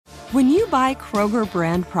When you buy Kroger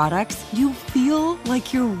brand products, you feel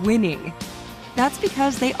like you're winning. That's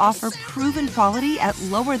because they offer proven quality at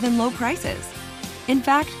lower than low prices. In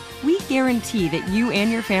fact, we guarantee that you and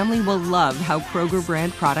your family will love how Kroger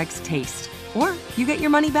brand products taste, or you get your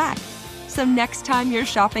money back. So next time you're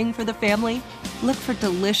shopping for the family, look for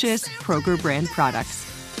delicious Kroger brand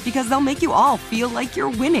products, because they'll make you all feel like you're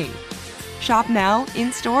winning. Shop now,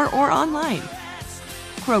 in-store, or online.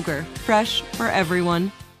 Kroger, fresh for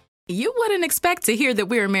everyone. You wouldn't expect to hear that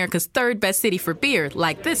we're America's third best city for beer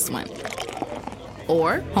like this one.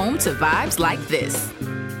 Or home to vibes like this.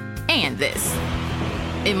 And this.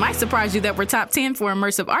 It might surprise you that we're top 10 for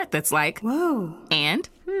immersive art that's like, Whoa. And,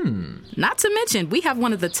 not to mention, we have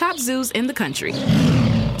one of the top zoos in the country.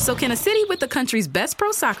 So can a city with the country's best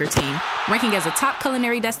pro soccer team, ranking as a top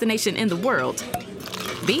culinary destination in the world,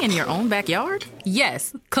 be in your own backyard?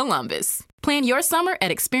 Yes, Columbus. Plan your summer at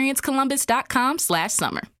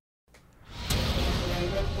experiencecolumbus.com/summer.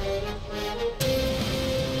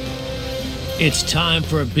 It's time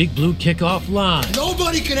for a Big Blue Kickoff Live.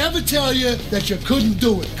 Nobody can ever tell you that you couldn't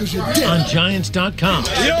do it, because you did. On Giants.com.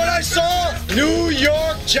 You know what I saw? New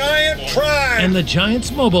York Giant pride. And the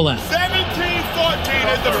Giants mobile app.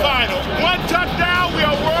 17-14 is the final. One touchdown, we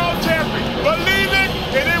are world champions. Believe it,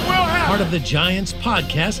 and it will happen. Part of the Giants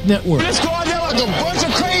Podcast Network. Let's go out there like a bunch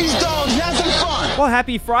of crazy dogs. Have some fun. Well,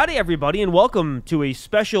 happy Friday, everybody, and welcome to a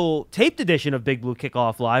special taped edition of Big Blue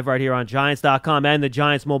Kickoff Live right here on Giants.com and the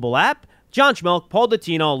Giants mobile app. John Schmelk, Paul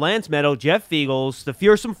Dottino, Lance Meadow, Jeff Feagles, the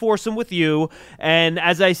fearsome foursome with you. And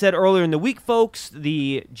as I said earlier in the week, folks,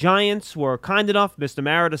 the Giants were kind enough. Mr.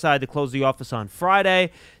 Mara decided to close the office on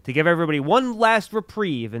Friday to give everybody one last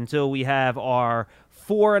reprieve until we have our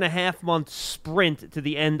 4.5-month sprint to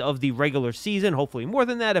the end of the regular season. Hopefully more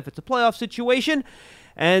than that if it's a playoff situation.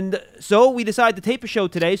 And so we decided to tape a show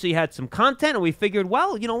today, so you had some content, and we figured,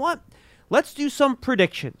 well, you know what? Let's do some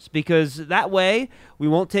predictions, because that way we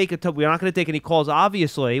won't take we're not going to take any calls,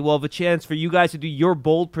 obviously. We'll have a chance for you guys to do your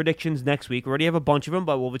bold predictions next week. We already have a bunch of them,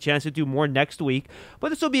 but we'll have a chance to do more next week.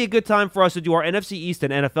 But this will be a good time for us to do our NFC East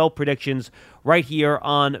and NFL predictions right here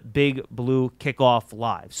on Big Blue Kickoff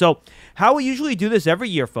Live. So how we usually do this every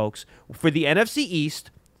year, folks, for the NFC East,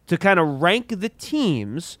 to kind of rank the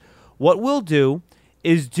teams, what we'll do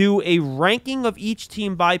is do a ranking of each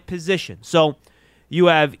team by position. So you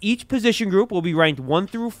have each position group will be ranked 1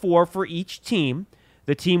 through 4 for each team.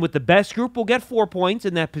 The team with the best group will get 4 points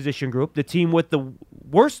in that position group. The team with the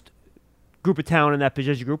worst group of talent in that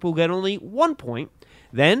position group will get only 1 point.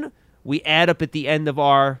 Then we add up at the end of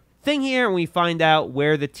our thing here, and we find out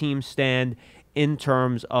where the teams stand in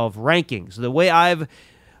terms of rankings. So the way I've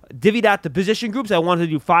divvied out the position groups, I wanted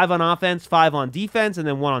to do 5 on offense, 5 on defense, and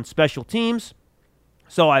then 1 on special teams.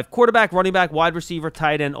 So I have quarterback, running back, wide receiver,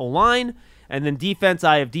 tight end, O-line. And then defense,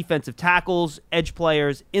 I have defensive tackles, edge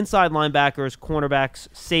players, inside linebackers, cornerbacks,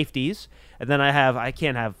 safeties. And then I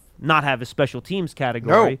can't not have a special teams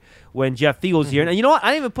category when Jeff Feagles here. And you know what? I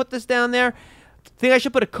didn't even put this down there. Think I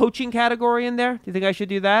should put a coaching category in there? Do you think I should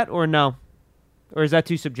do that or no? Or is that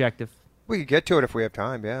too subjective? We could get to it if we have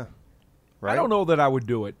time, yeah. Right? I don't know that I would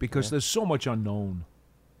do it because there's so much unknown.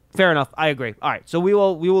 Fair enough. I agree. All right, so we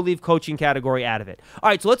will leave coaching category out of it. All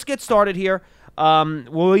right, so let's get started here.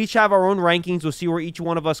 We'll each have our own rankings. We'll see where each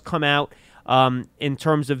one of us come out in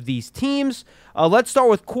terms of these teams. Let's start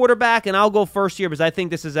with quarterback, and I'll go first here because I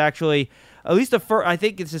think this is actually, at least I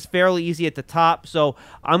think this is fairly easy at the top. So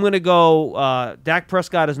I'm going to go Dak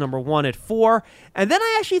Prescott is number 1 at 4. And then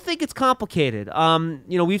I actually think it's complicated.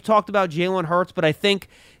 We've talked about Jalen Hurts, but I think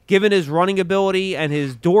given his running ability and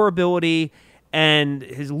his durability and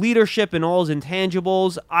his leadership and all his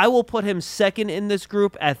intangibles, I will put him second in this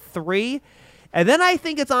group at 3. And then I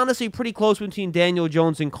think it's honestly pretty close between Daniel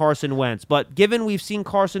Jones and Carson Wentz. But given we've seen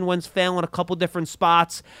Carson Wentz fail in a couple different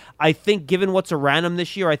spots, I think given what's around him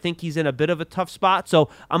this year, I think he's in a bit of a tough spot. So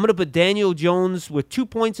I'm going to put Daniel Jones with 2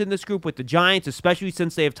 points in this group with the Giants, especially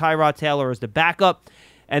since they have Tyrod Taylor as the backup.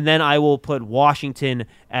 And then I will put Washington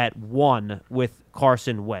at 1 with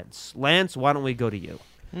Carson Wentz. Lance, why don't we go to you?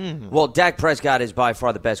 Well, Dak Prescott is by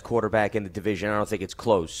far the best quarterback in the division. I don't think it's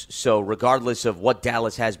close. So regardless of what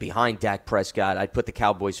Dallas has behind Dak Prescott, I'd put the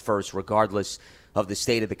Cowboys first regardless of the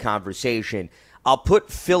state of the conversation. I'll put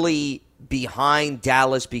Philly behind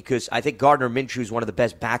Dallas because I think Gardner Minshew is one of the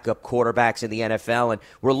best backup quarterbacks in the NFL, and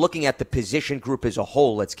we're looking at the position group as a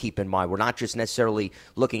whole, let's keep in mind. We're not just necessarily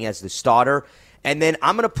looking as the starter. And then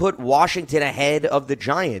I'm going to put Washington ahead of the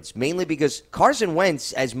Giants, mainly because Carson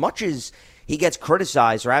Wentz, as much as he gets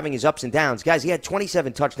criticized for having his ups and downs. Guys, he had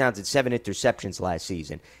 27 touchdowns and 7 interceptions last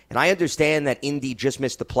season. And I understand that Indy just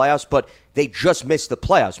missed the playoffs, but they just missed the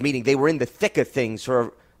playoffs, meaning they were in the thick of things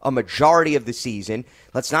for a majority of the season.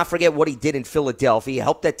 Let's not forget what he did in Philadelphia. He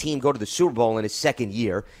helped that team go to the Super Bowl in his second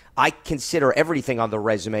year. I consider everything on the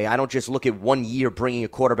resume. I don't just look at 1 year bringing a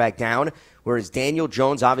quarterback down, whereas Daniel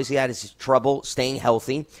Jones obviously had his trouble staying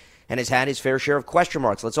healthy and has had his fair share of question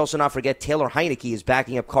marks. Let's also not forget Taylor Heineke is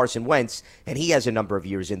backing up Carson Wentz, and he has a number of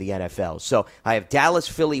years in the NFL. So I have Dallas,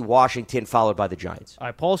 Philly, Washington, followed by the Giants. All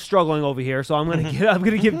right, Paul's struggling over here, so I'm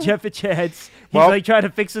gonna give Jeff a chance. He's trying to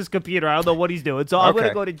fix his computer. I don't know what he's doing, so I'm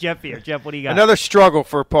gonna go to Jeff here. Jeff, what do you got? Another struggle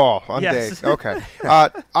for Paul on Yes. Dave. Okay,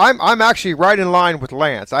 I'm actually right in line with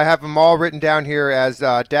Lance. I have them all written down here as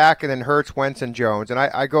Dak, and then Hurts, Wentz, and Jones, and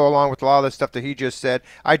I go along with a lot of the stuff that he just said.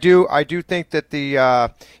 I do think that the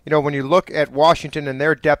when you look at Washington and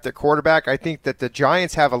their depth at quarterback, I think that the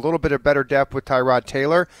Giants have a little bit of better depth with Tyrod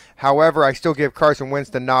Taylor. However, I still give Carson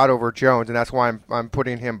Wentz the nod over Jones, and that's why I'm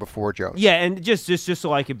putting him before Jones. Yeah, and just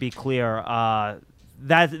so I could be clear,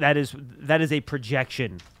 that is a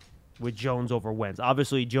projection with Jones over Wentz.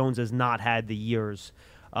 Obviously, Jones has not had the years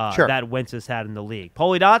that Wentz has had in the league.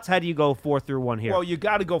 Paulie Dots, how do you go 4 through 1 here? Well, you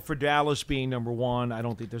got to go for Dallas being number 1. I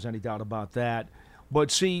don't think there's any doubt about that. But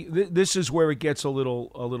see, this is where it gets a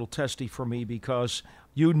little testy for me because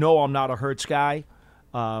I'm not a Hurts guy,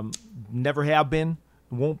 never have been,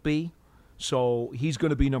 won't be. So he's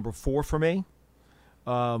going to be number 4 for me.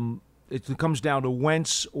 It comes down to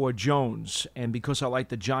Wentz or Jones, and because I like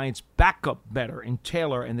the Giants' backup better in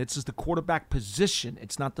Taylor, and this is the quarterback position,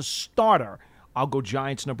 it's not the starter. I'll go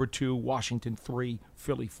Giants number 2, Washington 3,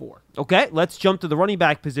 Philly 4. Okay, let's jump to the running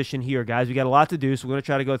back position here, guys. We got a lot to do, so we're going to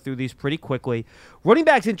try to go through these pretty quickly. Running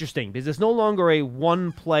back's interesting because it's no longer a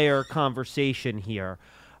one-player conversation here.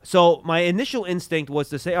 So my initial instinct was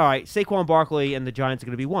to say, all right, Saquon Barkley and the Giants are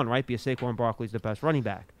going to be one, right? Because Saquon Barkley's the best running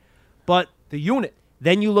back. But the unit.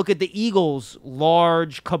 Then you look at the Eagles'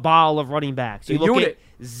 large cabal of running backs. You look at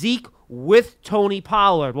Zeke with Tony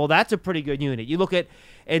Pollard. Well, that's a pretty good unit. You look at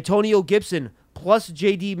Antonio Gibson plus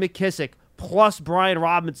J.D. McKissick plus Brian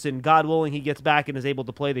Robinson. God willing, he gets back and is able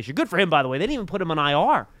to play this year. Good for him, by the way. They didn't even put him on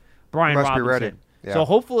IR, Brian Robinson. Be ready. Yeah. So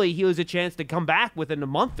hopefully he has a chance to come back within a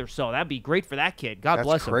month or so. That'd be great for that kid. God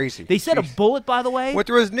bless him. Crazy. They said a bullet, by the way. Went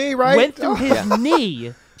through his knee, right? Went through his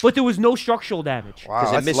knee, but there was no structural damage. Wow,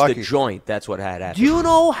 Because that's it missed lucky. the joint. That's what had happened. Do you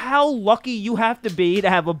know how lucky you have to be to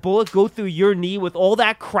have a bullet go through your knee with all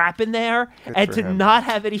that crap in there and to not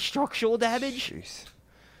have any structural damage? Jeez.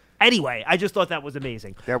 Anyway, I just thought that was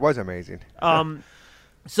amazing. That was amazing.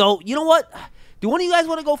 So, you know what? Do one of you guys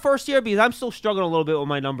want to go first here? Because I'm still struggling a little bit with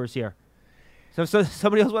my numbers here. So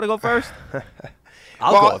somebody else want to go first?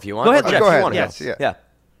 I'll go if you want. Go ahead, Jeff, Lance. Go ahead. you want to Yes, go? Yeah.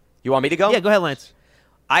 You want me to go? Yeah, go ahead, Lance.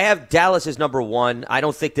 I have Dallas as number 1. I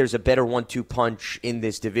don't think there's a better 1-2 punch in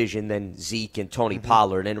this division than Zeke and Tony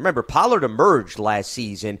Pollard. And remember, Pollard emerged last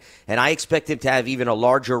season, and I expect him to have even a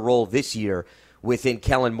larger role this year within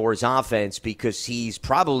Kellen Moore's offense because he's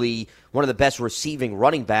probably one of the best receiving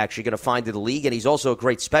running backs you're going to find in the league, and he's also a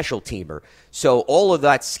great special teamer. So all of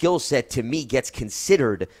that skill set, to me, gets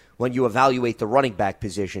considered when you evaluate the running back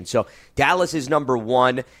position. So Dallas is number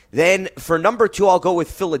 1. Then for number 2, I'll go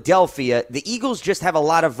with Philadelphia. The Eagles just have a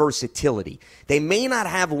lot of versatility. They may not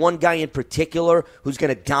have one guy in particular who's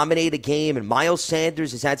going to dominate a game, and Miles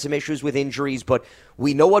Sanders has had some issues with injuries, but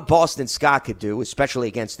we know what Boston Scott could do, especially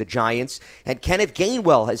against the Giants. And Kenneth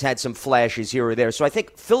Gainwell has had some flashes here or there. So I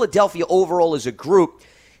think Philadelphia overall as a group,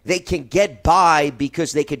 they can get by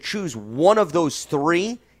because they can choose one of those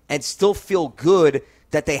 3 and still feel good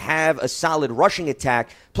that they have a solid rushing attack.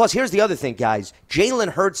 Plus, here's the other thing, guys. Jalen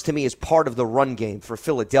Hurts, to me, is part of the run game for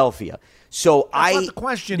Philadelphia. So That's not the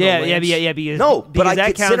question, though, Yeah. Lance. But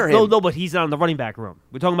I consider him. No, but he's not in the running back room.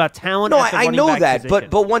 We're talking about talent. No, at the I running know back that, position.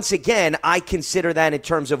 but once again, I consider that in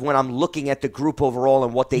terms of when I'm looking at the group overall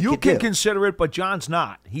and what they You could can do. consider it, but John's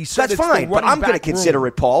not. He said That's it's fine, the but I'm going to consider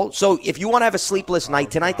it, Paul. So if you want to have a sleepless night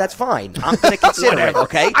tonight, that's fine. I'm going to consider it,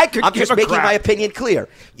 okay? I'm just making my opinion clear.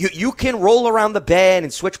 You can roll around the bed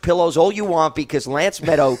and switch pillows all you want because Lance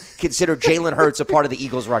Meadow considered Jalen Hurts a part of the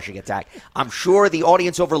Eagles' rushing attack. I'm sure the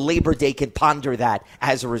audience over Labor Day can ponder that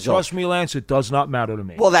as a result. Trust me, Lance, it does not matter to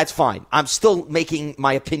me. Well, that's fine. I'm still making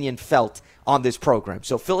my opinion felt on this program.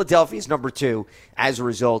 So Philadelphia is number 2 as a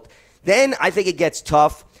result. Then I think it gets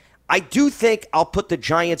tough. I do think I'll put the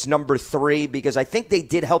Giants number 3 because I think they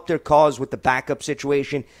did help their cause with the backup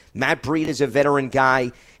situation. Matt Breida is a veteran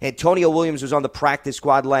guy. Antonio Williams was on the practice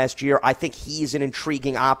squad last year. I think he's an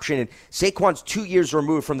intriguing option. And Saquon's 2 years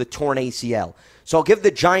removed from the torn ACL. So I'll give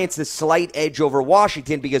the Giants the slight edge over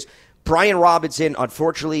Washington because Brian Robinson,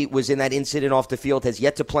 unfortunately, was in that incident off the field, has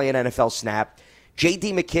yet to play an NFL snap.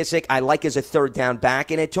 J.D. McKissick, I like as a third down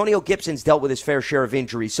back, and Antonio Gibson's dealt with his fair share of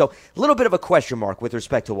injuries. So a little bit of a question mark with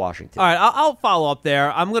respect to Washington. All right, I'll follow up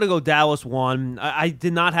there. I'm going to go Dallas 1. I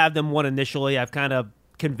did not have them 1 initially. I've kind of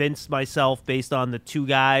convinced myself based on the 2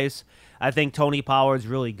 guys. I think Tony Pollard's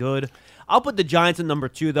really good. I'll put the Giants at number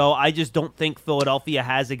 2, though. I just don't think Philadelphia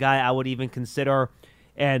has a guy I would even consider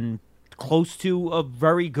and close to a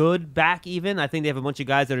very good back even. I think they have a bunch of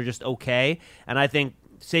guys that are just okay, and I think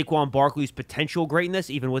Saquon Barkley's potential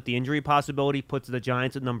greatness, even with the injury possibility, puts the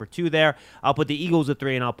Giants at number 2 there. I'll put the Eagles at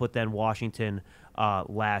 3, and I'll put then Washington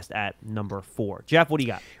last at number 4. Jeff, what do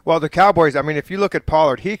you got? Well, the Cowboys, I mean, if you look at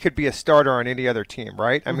Pollard, he could be a starter on any other team,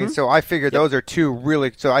 right? I mean, so I figure those are 2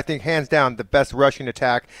 really, so I think hands down the best rushing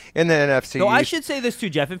attack in the NFC. So I should say this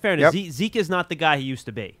too, Jeff, in fairness, Zeke is not the guy he used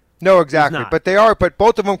to be. No, exactly. But they are. But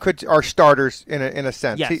both of them are starters in a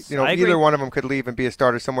sense. Yes, either one of them could leave and be a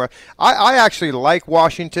starter somewhere. I actually like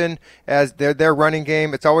Washington as their running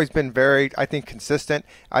game. It's always been very, I think, consistent.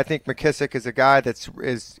 I think McKissick is a guy that's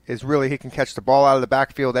is really, he can catch the ball out of the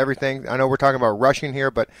backfield. Everything. I know we're talking about rushing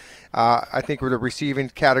here, but I think the receiving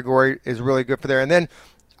category is really good for there. And then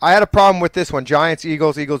I had a problem with this one: Giants,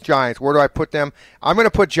 Eagles, Eagles, Giants. Where do I put them? I'm going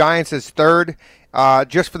to put Giants as 3rd,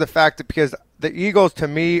 just for the fact that because the Eagles, to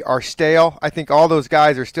me, are stale. I think all those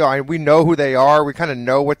guys are still. We know who they are. We kind of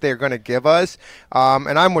know what they're going to give us.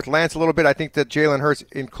 And I'm with Lance a little bit. I think that Jalen Hurts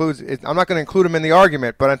includes. I'm not going to include him in the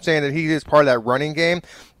argument, but I'm saying that he is part of that running game.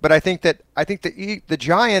 But I think the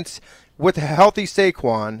Giants, with a healthy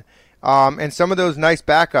Saquon, and some of those nice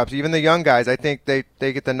backups, even the young guys, I think they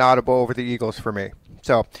get the nod over the Eagles for me.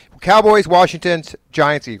 So, Cowboys, Washington,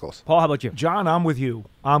 Giants, Eagles. Paul, how about you? John, I'm with you.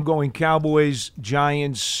 I'm going Cowboys,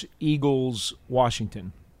 Giants, Eagles,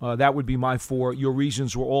 Washington. That would be my 4. Your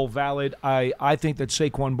reasons were all valid. I think that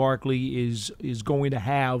Saquon Barkley is going to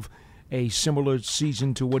have a similar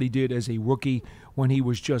season to what he did as a rookie when he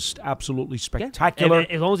was just absolutely spectacular.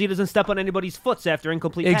 And as long as he doesn't step on anybody's foot after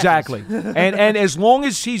incomplete passes. Exactly. and as long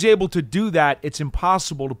as he's able to do that, it's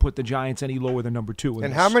impossible to put the Giants any lower than number 2.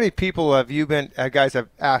 And how many people have you been, guys have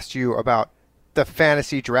asked you about the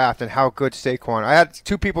fantasy draft and how good Saquon? I had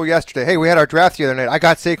 2 people yesterday. Hey, we had our draft the other night. I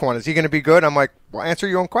got Saquon. Is he going to be good? I'm like, well, answer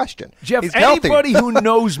your own question. Jeff, he's anybody who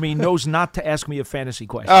knows me knows not to ask me a fantasy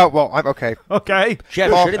question. Oh, well, I'm okay. Okay.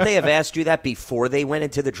 Jeff, shouldn't they have asked you that before they went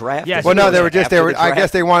into the draft? Yes. Well, no, I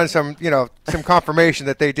guess they wanted some confirmation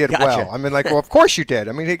that they did well. I mean, well, of course you did.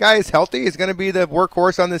 I mean, the guy is healthy. He's going to be the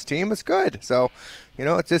workhorse on this team. It's good. So,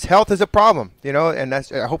 it's just health is a problem, and that's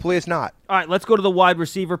hopefully it's not. All right, let's go to the wide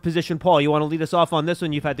receiver position. Paul, you want to lead us off on this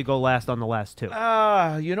one? You've had to go last on the last 2.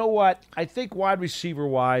 You know what? I think wide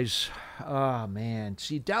receiver-wise, man.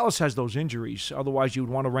 See, Dallas has those injuries. Otherwise, you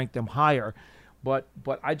would want to rank them higher. But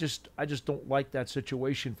I just don't like that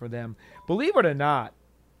situation for them. Believe it or not,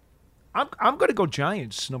 I'm going to go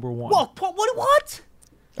Giants, number 1. Well, Paul, what?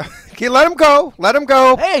 Okay, let him go. Let him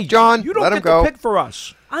go. Hey, John, you don't let him get go. to pick for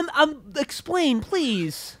us. Explain,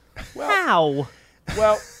 please. Well, how?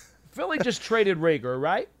 Well, Philly just traded Rager,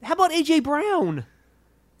 right? How about A.J. Brown?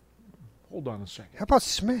 Hold on a second. How about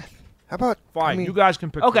Smith? How about Fine, you guys can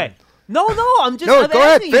pick. Okay. Them. No, I'm just. No, go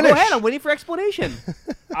ahead, finish. Go ahead. I'm waiting for explanation.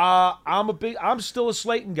 I'm still a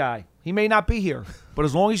Slayton guy. He may not be here, but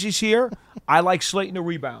as long as he's here, I like Slayton to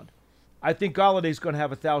rebound. I think Galladay's going to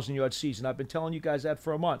have a 1,000-yard season. I've been telling you guys that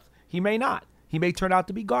for a month. He may not. He may turn out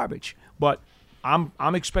to be garbage, but I'm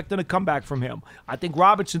expecting a comeback from him. I think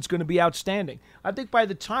Robinson's going to be outstanding. I think by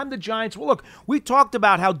the time the Giants, well, look, we talked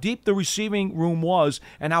about how deep the receiving room was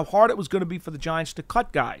and how hard it was going to be for the Giants to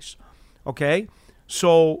cut guys. Okay,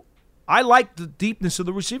 so I like the deepness of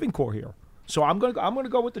the receiving core here. So I'm going to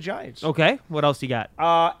go with the Giants. Okay, what else you got?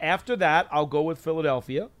 After that, I'll go with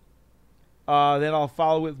Philadelphia. Then I'll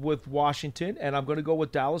follow it with Washington, and I'm going to go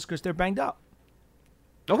with Dallas because they're banged up.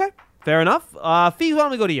 Okay, fair enough. Fee, why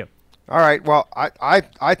don't we go to you? All right. Well,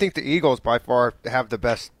 I think the Eagles by far have the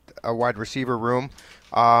best wide receiver room.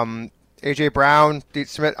 A.J. Brown,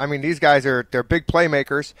 Smith. I mean, these guys they're big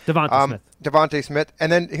playmakers. Devontae Smith.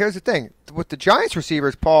 And then here's the thing with the Giants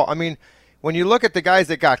receivers, Paul. I mean, when you look at the guys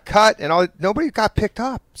that got cut and all, nobody got picked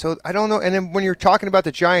up. So I don't know. And then when you're talking about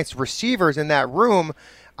the Giants receivers in that room,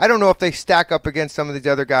 I don't know if they stack up against some of these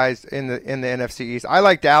other guys in the NFC East. I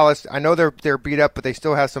like Dallas. I know they're beat up, but they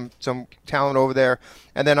still have some talent over there.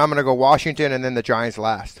 And then I'm going to go Washington and then the Giants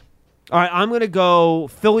last. All right, I'm going to go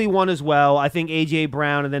Philly 1 as well. I think A.J.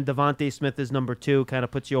 Brown and then Devontae Smith is number 2. Kind of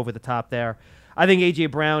puts you over the top there. I think A.J.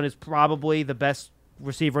 Brown is probably the best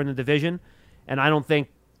receiver in the division, and I don't think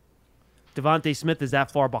Devontae Smith is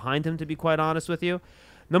that far behind him, to be quite honest with you.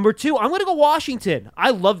 Number 2, I'm going to go Washington.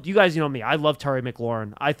 You guys know me. I love Terry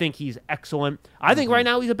McLaurin. I think he's excellent. I think right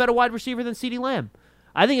now he's a better wide receiver than CeeDee Lamb.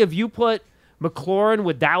 I think if you put McLaurin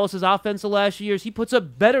with Dallas's offense the last years, he puts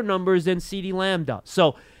up better numbers than CeeDee Lamb does.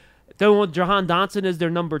 So, Jahan Dotson is their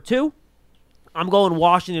number 2. I'm going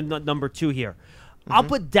Washington at number 2 here. I'll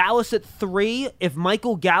put Dallas at 3. If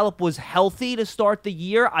Michael Gallup was healthy to start the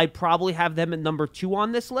year, I'd probably have them at number 2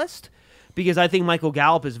 on this list because I think Michael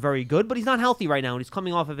Gallup is very good, but he's not healthy right now, and he's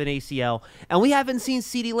coming off of an ACL. And we haven't seen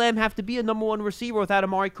CeeDee Lamb have to be a number 1 receiver without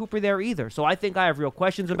Amari Cooper there either. So I think I have real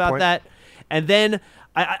questions about that. And then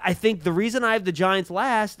I think the reason I have the Giants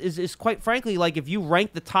last is quite frankly, like if you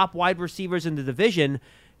rank the top wide receivers in the division,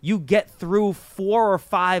 you get through 4 or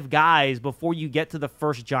 5 guys before you get to the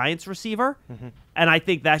first Giants receiver. And I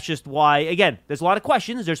think that's just why, again, there's a lot of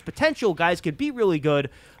questions. There's potential. Guys could be really good,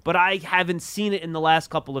 but I haven't seen it in the last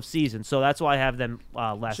couple of seasons. So that's why I have them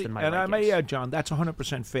last in my rankings. And I may add, John, that's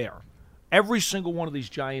 100% fair. Every single one of these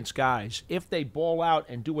Giants guys, if they ball out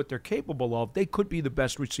and do what they're capable of, they could be the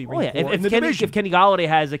best receiving core in the division. If Kenny Golladay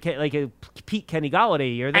has a peak Kenny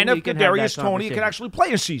Golladay year, then and you if can Kadarius have Toney can actually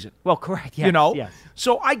play a season. Well, correct. Yes, you know, yes.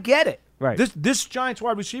 So I get it. Right. This Giants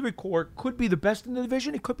wide receiver core could be the best in the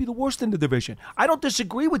division. It could be the worst in the division. I don't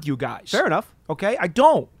disagree with you guys. Fair enough. Okay, I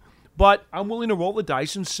don't. But I'm willing to roll the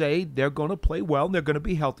dice and say they're going to play well, they're going to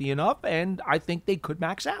be healthy enough, and I think they could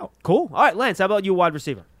max out. Cool. All right, Lance, how about you, wide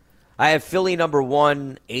receiver? I have Philly number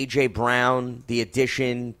 1, A.J. Brown. The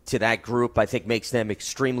addition to that group, I think, makes them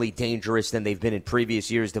extremely dangerous than they've been in previous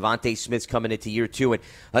years. Devontae Smith's coming into year 2. And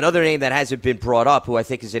another name that hasn't been brought up, who I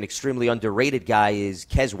think is an extremely underrated guy, is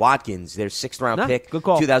Kez Watkins, their 6th-round pick, good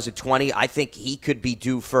call. 2020. I think he could be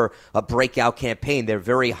due for a breakout campaign. They're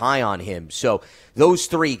very high on him. So those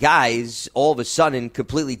 3 guys, all of a sudden,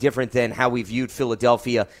 completely different than how we viewed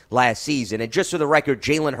Philadelphia last season. And just for the record,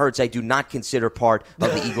 Jalen Hurts I do not consider part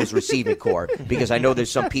of the Eagles' receiving core because I know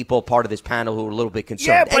there's some people part of this panel who are a little bit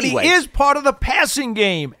concerned. Yeah, but anyway, he is part of the passing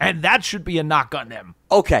game, and that should be a knock on them.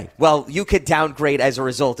 Okay, well, you could downgrade as a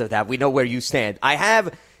result of that. We know where you stand. I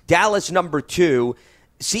have Dallas number 2.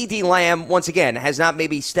 CeeDee Lamb, once again, has not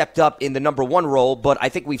maybe stepped up in the number 1 role, but I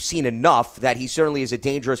think we've seen enough that he certainly is a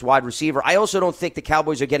dangerous wide receiver. I also don't think the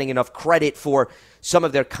Cowboys are getting enough credit for some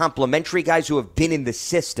of their complementary guys who have been in the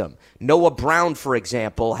system. Noah Brown, for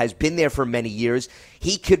example, has been there for many years.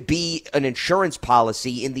 He could be an insurance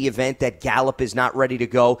policy in the event that Gallup is not ready to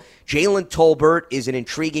go. Jalen Tolbert is an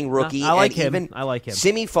intriguing rookie. I like him.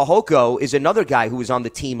 Simi Fehoko is another guy who was on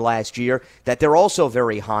the team last year that they're also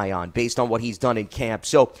very high on based on what he's done in camp.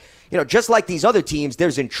 So, just like these other teams,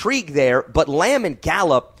 there's intrigue there, but Lamb and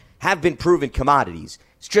Gallup have been proven commodities.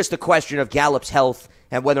 It's just a question of Gallup's health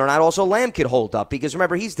and whether or not also Lamb could hold up. Because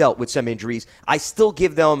remember, he's dealt with some injuries. I still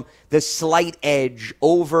give them the slight edge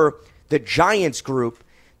over the Giants group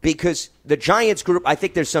because the Giants group, I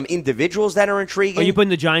think there's some individuals that are intriguing. Are you putting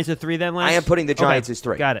the Giants at 3 then, Lance? I am putting the Giants as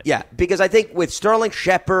 3. Got it. Yeah, because I think with Sterling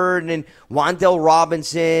Shepard and Wan'Dale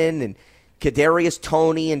Robinson and Kadarius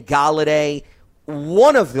Toney and Golladay,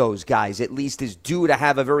 one of those guys at least is due to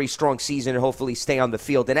have a very strong season and hopefully stay on the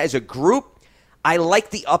field. And as a group, I like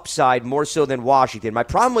the upside more so than Washington. My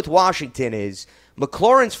problem with Washington is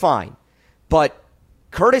McLaurin's fine, but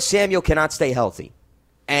Curtis Samuel cannot stay healthy.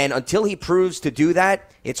 And until he proves to do that,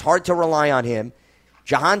 it's hard to rely on him.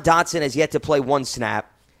 Jahan Dotson has yet to play 1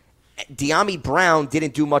 snap. De'Ami Brown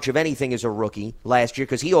didn't do much of anything as a rookie last year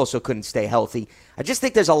because he also couldn't stay healthy. I just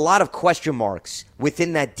think there's a lot of question marks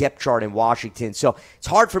within that depth chart in Washington. So it's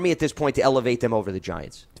hard for me at this point to elevate them over the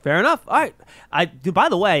Giants. Fair enough. All right. By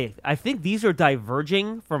the way, I think these are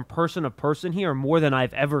diverging from person to person here more than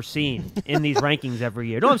I've ever seen in these rankings every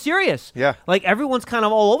year. No, I'm serious. Yeah. Like, everyone's kind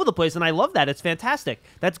of all over the place, and I love that. It's fantastic.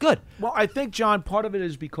 That's good. Well, I think, John, part of it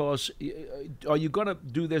is because are you going to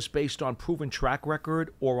do this based on proven track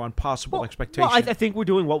record or on possible expectation? Well, I think we're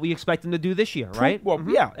doing what we expect them to do this year, right?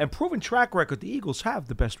 Yeah, and proven track record, the Eagles have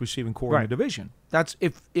the best receiving core in the division. That's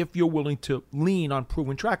if you're willing to lean on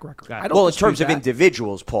proven track record. Well, in terms of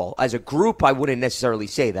individuals, Paul, as a group, I wouldn't necessarily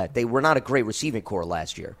say that. They were not a great receiving core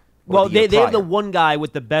last year. Well, they have the one guy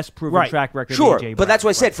with the best proven track record. Sure, AJ Brown. But that's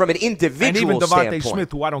what I said. From an individual and even Devontae standpoint.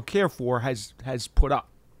 Smith, who I don't care for, has put up.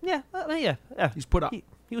 Yeah. He's put up.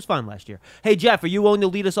 He was fine last year. Hey, Jeff, are you willing to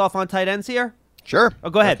lead us off on tight ends here? Sure. Oh,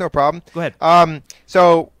 go ahead. That's no problem. Go ahead.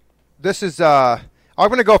 So this is I'm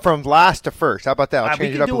going to go from last to first. How about that? I'll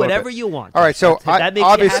change it up a little bit. We can do whatever you want. All right. So that makes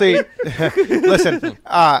obviously, you happy? listen.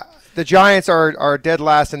 The Giants are dead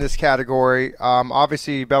last in this category.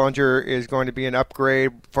 Obviously, Bellinger is going to be an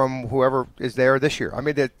upgrade from whoever is there this year. I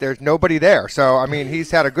mean, there's nobody there. So, I mean,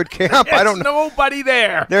 he's had a good camp. I don't know. Nobody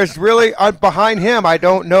there. There's really behind him. I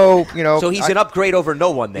don't know. So he's an upgrade over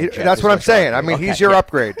no one. Then Jeff, that's what I'm saying. I mean, he's your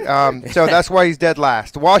upgrade. So that's why he's dead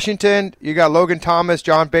last. Washington, you got Logan Thomas,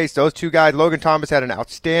 John Bates. Those two guys. Logan Thomas had an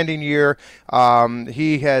outstanding year.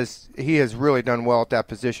 He has really done well at that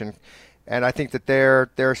position. And I think that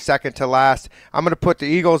they're second to last. I'm going to put the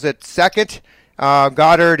Eagles at second.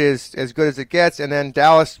 Goddard is as good as it gets. And then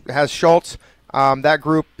Dallas has Schultz. That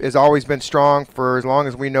group has always been strong for as long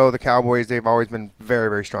as we know the Cowboys. They've always been very,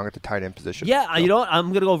 very strong at the tight end position. Yeah, you know what? I'm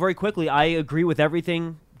going to go very quickly. I agree with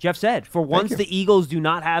everything Jeff said. For once, the Eagles do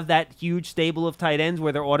not have that huge stable of tight ends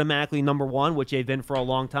where they're automatically number one, which they've been for a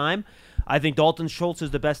long time. I think Dalton Schultz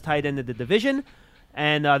is the best tight end in the division.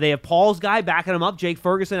 And they have Paul's guy backing him up, Jake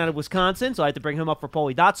Ferguson out of Wisconsin, so I had to bring him up for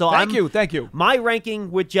Paulie Dot. So Thank you. My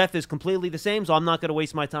ranking with Jeff is completely the same, so I'm not going to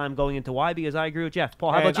waste my time going into why because I agree with Jeff.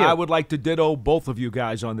 Paul, how about you? I would like to ditto both of you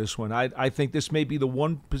guys on this one. I think this may be the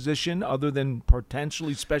one position other than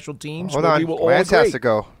potentially special teams Hold where on. we will all Lance agree. has to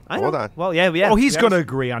go. Hold on. Well, yeah. Oh, he's going to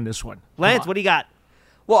agree on this one. Lance, what do you got?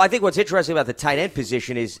 Well, I think what's interesting about the tight end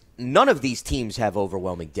position is none of these teams have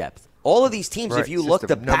overwhelming depth. All of these teams, if you look,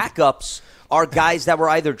 the backups are guys that were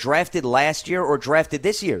either drafted last year or drafted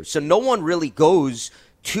this year. So no one really goes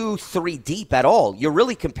 2-3 deep at all. You're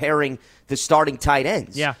really comparing the starting tight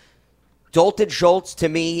ends. Yeah. Dalton Schultz, to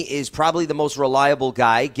me, is probably the most reliable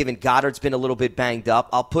guy, given Goddard's been a little bit banged up.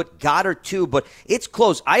 I'll put Goddard, too, but it's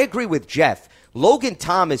close. I agree with Jeff. Logan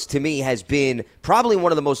Thomas, to me, has been probably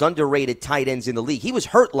one of the most underrated tight ends in the league. He was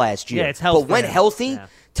hurt last year. Yeah, it's healthy. But when healthy,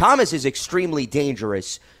 Thomas is extremely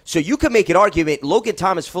dangerous. So you could make an argument, Logan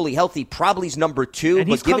Thomas fully healthy probably is number two,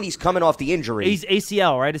 but given he's coming off the injury. He's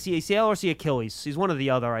ACL, right? Is he ACL or is he Achilles? He's one or the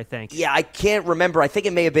other, I think. Yeah, I can't remember. I think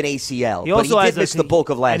it may have been ACL, but he did miss the bulk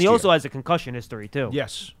of last year. And he also has a concussion history, too.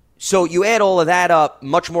 Yes. So you add all of that up,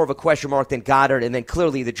 much more of a question mark than Goddard, and then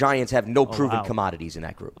clearly the Giants have no proven commodities in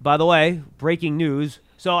that group. By the way, breaking news.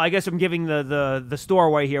 So I guess I'm giving the store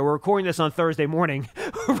away here. We're recording this on Thursday morning.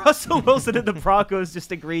 Russell Wilson and the Broncos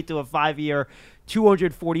just agreed to a 5-year,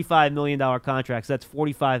 $245 million contract. So that's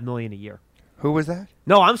 $45 million a year. Who was that?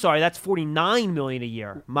 No, I'm sorry. That's $49 million a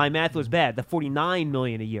year. My math was bad. The $49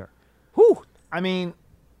 million a year. Whew. I mean,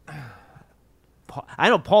 I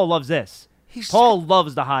know Paul loves this. Paul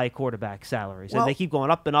loves the high quarterback salaries, and they keep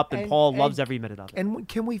going up and up, and Paul loves every minute of it. And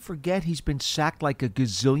can we forget he's been sacked like a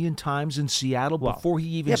gazillion times in Seattle before he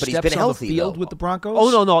even steps on the field with the Broncos?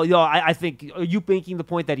 Oh, no. I think, are you making the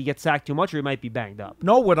point that he gets sacked too much or he might be banged up?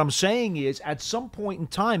 No, what I'm saying is at some point in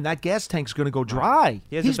time, that gas tank's going to go dry.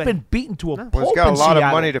 He's been beaten to a pulp He's got a lot of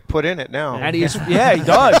money to put in it now. And he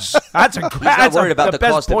does. That's a He's not worried about the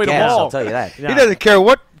cost of gas, I'll tell you that. He doesn't care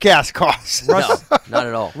what gas costs. No, not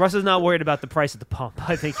at all. Russ is not worried about the price at the pump.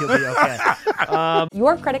 I think he'll be okay.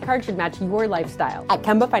 Your credit card should match your lifestyle. At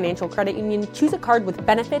Kemba Financial Credit Union, choose a card with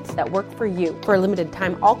benefits that work for you. For a limited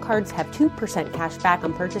time, all cards have 2% cash back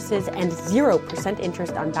on purchases and 0%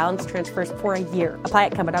 interest on balance transfers for a year. Apply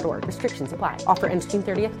at Kemba.org. Restrictions apply. Offer ends June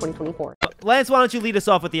 30th, 2024. Lance, why don't you lead us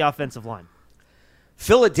off with the offensive line?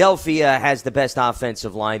 Philadelphia has the best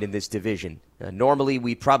offensive line in this division. Normally,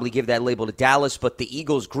 we'd probably give that label to Dallas, but the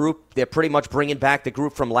Eagles group, they're pretty much bringing back the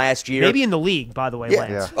group from last year. Maybe in the league, by the way,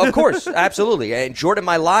 Lance. Of course, absolutely. And Jordan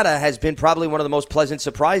Mailata has been probably one of the most pleasant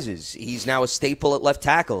surprises. He's now a staple at left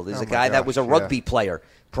tackle. There's a guy that was a rugby player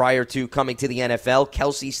prior to coming to the NFL.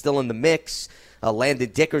 Kelsey's still in the mix.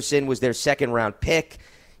 Landon Dickerson was their second-round pick.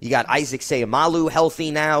 You got Isaac Seumalo healthy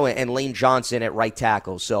now and Lane Johnson at right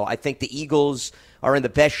tackle. So I think the Eagles are in the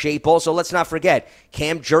best shape. Also, let's not forget,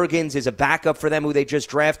 Cam Jurgens is a backup for them who they just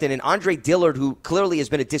drafted, and Andre Dillard, who clearly has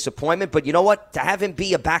been a disappointment. But you know what? To have him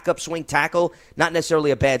be a backup swing tackle, not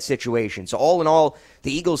necessarily a bad situation. So all in all,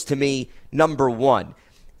 the Eagles, to me, number one.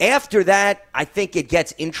 After that, I think it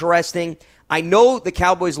gets interesting. I know the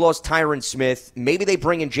Cowboys lost Tyron Smith. Maybe they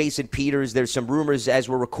bring in Jason Peters. There's some rumors as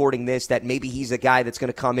we're recording this that maybe he's the guy that's going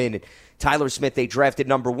to come in. And Tyler Smith, they drafted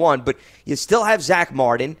number one. But you still have Zach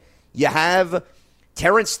Martin. You have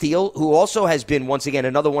Terrence Steele, who also has been, once again,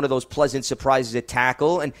 another one of those pleasant surprises at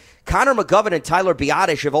tackle. And Connor McGovern and Tyler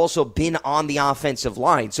Biadasz have also been on the offensive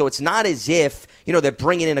line. So it's not as if, they're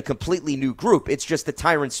bringing in a completely new group. It's just the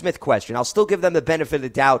Tyron Smith question. I'll still give them the benefit of the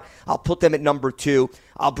doubt. I'll put them at number two.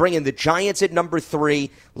 I'll bring in the Giants at number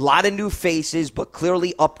three. A lot of new faces, but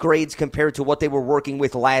clearly upgrades compared to what they were working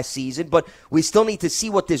with last season. But we still need to see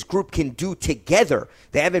what this group can do together.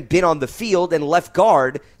 They haven't been on the field, and left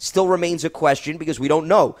guard still remains a question because we don't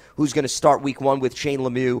know who's going to start week one with Shane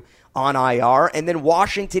Lemieux on IR. And then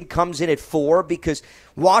Washington comes in at 4 because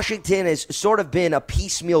Washington has sort of been a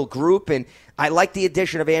piecemeal group. And I like the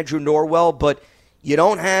addition of Andrew Norwell, but you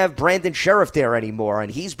don't have Brandon Sheriff there anymore,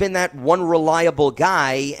 and he's been that one reliable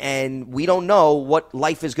guy, and we don't know what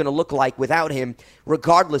life is going to look like without him,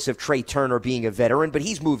 regardless of Trey Turner being a veteran, but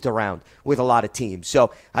he's moved around with a lot of teams.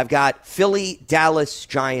 So I've got Philly, Dallas,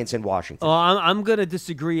 Giants, and Washington. I'm going to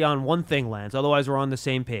disagree on one thing, Lance, otherwise we're on the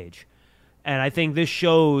same page. And I think this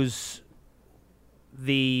shows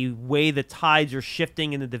the way the tides are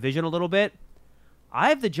shifting in the division a little bit. I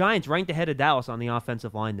have the Giants ranked ahead of Dallas on the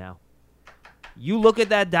offensive line now. You look at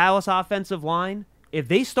that Dallas offensive line, if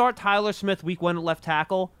they start Tyler Smith week 1 at left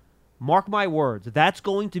tackle, mark my words, that's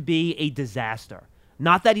going to be a disaster.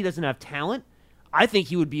 Not that he doesn't have talent. I think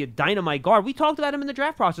he would be a dynamite guard. We talked about him in the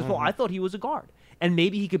draft process. Well, I thought he was a guard. And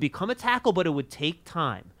maybe he could become a tackle, but it would take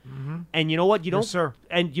time. And you know what? Yes, sir.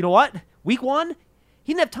 And you know what? Week 1,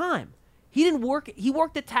 he didn't have time. He didn't work. He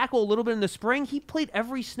worked at tackle a little bit in the spring. He played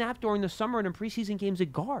every snap during the summer and in preseason games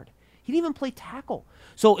at guard. He didn't even play tackle.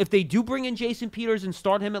 So if they do bring in Jason Peters and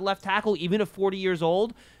start him at left tackle, even at 40 years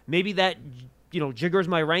old, maybe that jiggers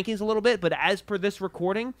my rankings a little bit. But as per this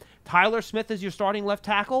recording, Tyler Smith is your starting left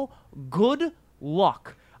tackle. Good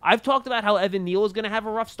luck. I've talked about how Evan Neal is going to have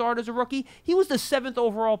a rough start as a rookie. He was the 7th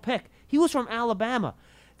overall pick. He was from Alabama.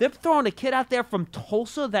 They're throwing a kid out there from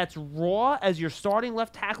Tulsa that's raw as your starting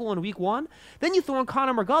left tackle in week 1. Then you throw in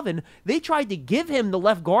Connor McGovern. They tried to give him the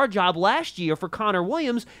left guard job last year for Connor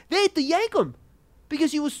Williams. They had to yank him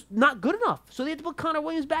because he was not good enough. So they had to put Connor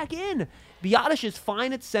Williams back in. Biadasz is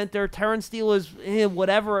fine at center. Terrence Steele is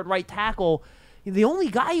whatever at right tackle. The only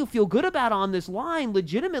guy you feel good about on this line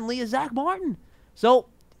legitimately is Zach Martin. So,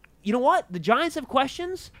 you know what? The Giants have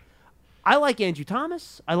questions. I like Andrew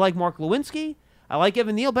Thomas. I like Mark Lewinsky. I like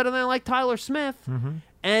Evan Neal better than I like Tyler Smith.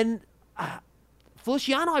 And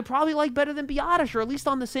Feliciano I probably like better than Biadasz, or at least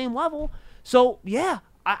on the same level. So, yeah,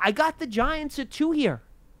 I got the Giants at 2 here.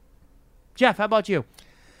 Jeff, how about you?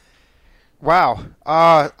 Wow.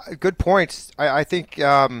 Good points. I think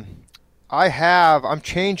I'm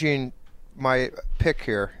changing my pick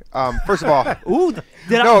here. First of all. Ooh,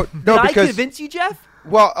 did I because, convince you, Jeff?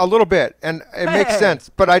 Well, a little bit, and it makes sense.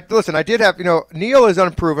 But I did have, Neal is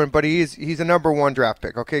unproven, but he's a number 1 draft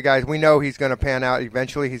pick. Okay, guys, we know he's going to pan out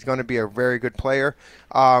eventually. He's going to be a very good player.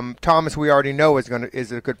 Thomas, we already know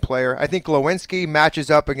is a good player. I think Lewinsky matches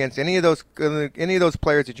up against any of those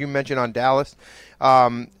players that you mentioned on Dallas.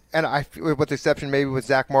 And with the exception maybe with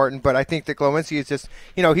Zach Martin, but I think that Lewinsky is just,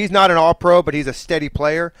 he's not an all-pro, but he's a steady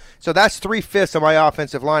player. So that's 3/5 of my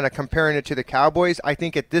offensive line. I'm comparing it to the Cowboys. I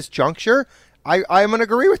think at this juncture, I'm going to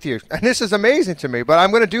agree with you. And this is amazing to me, but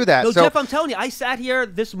I'm going to do that. No, Jeff, I'm telling you, I sat here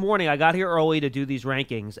this morning. I got here early to do these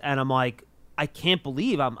rankings, and I'm like, I can't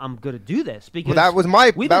believe I'm going to do this because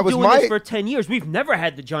we've been doing this for 10 years. We've never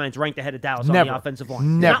had the Giants ranked ahead of Dallas on the offensive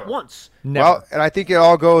line. Not once. Never. Well, and I think it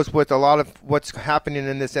all goes with a lot of what's happening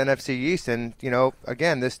in this NFC East. And,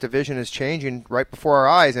 again, this division is changing right before our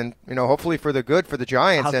eyes. And, hopefully for the good for the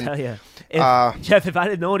Giants. I'll tell you. Jeff, if I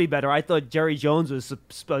didn't know any better, I thought Jerry Jones was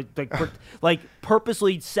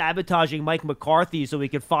purposely sabotaging Mike McCarthy so he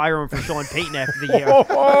could fire him for Sean Payton after the year.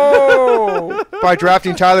 By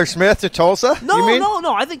drafting Tyler Smith to Tulsa?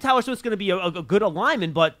 No. I think Tyler Smith's going to be a good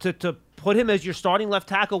alignment, but to put him as your starting left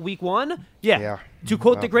tackle week 1, yeah. To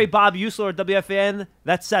quote the great Bob Usler at WFAN,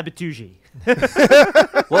 that's sabotage.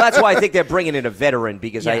 Well, that's why I think they're bringing in a veteran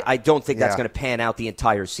because I don't think that's going to pan out the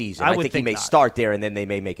entire season. I think he may start there and then they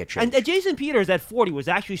may make a change. And Jason Peters at 40 was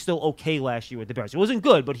actually still okay last year with the Bears. It wasn't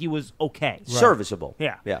good, but he was okay. Right. Serviceable.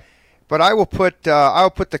 Yeah. But I will put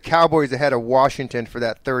the Cowboys ahead of Washington for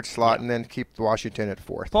that 3rd slot and then keep Washington at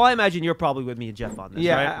 4th. Paul, I imagine you're probably with me and Jeff on this,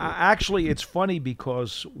 right? Actually, it's funny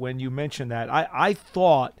because when you mentioned that, I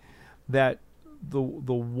thought that the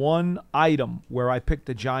one item where I picked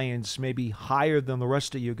the Giants maybe higher than the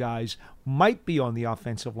rest of you guys might be on the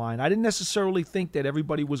offensive line. I didn't necessarily think that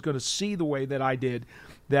everybody was going to see the way that I did,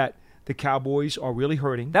 that the Cowboys are really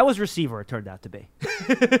hurting. That was receiver, it turned out to be.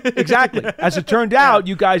 Exactly. As it turned out,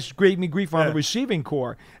 you guys gave me grief on the receiving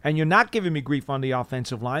core, and you're not giving me grief on the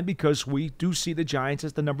offensive line because we do see the Giants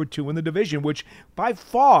as the number 2 in the division, which by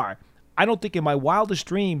far, I don't think in my wildest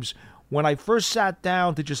dreams, when I first sat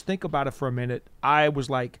down to just think about it for a minute, I was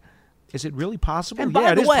like, is it really possible? And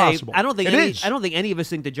by the way, possible. I don't think any of us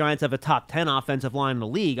think the Giants have a top 10 offensive line in the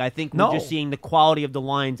league. I think we're just seeing the quality of the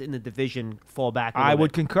lines in the division fall back. I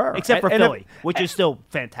would concur. Except for Philly, which is still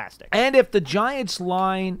fantastic. And if the Giants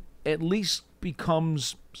line at least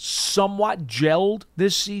becomes somewhat gelled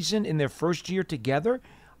this season in their first year together,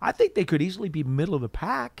 I think they could easily be middle of the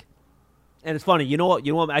pack. And it's funny, you know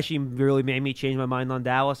what actually really made me change my mind on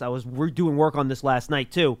Dallas? We're doing work on this last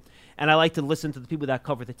night too, and I like to listen to the people that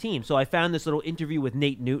cover the team. So I found this little interview with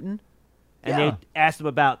Nate Newton, and they asked him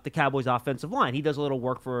about the Cowboys' offensive line. He does a little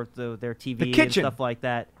work for their TV and stuff like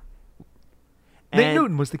that. Nate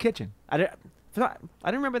Newton was the kitchen. I didn't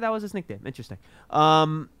remember that was his nickname. Interesting.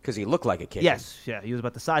 Because he looked like a kitchen. Yes, yeah, he was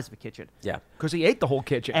about the size of a kitchen. Yeah. Because he ate the whole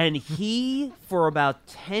kitchen. And he, for about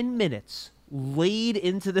 10 minutes, laid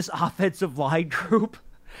into this offensive line group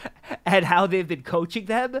and how they've been coaching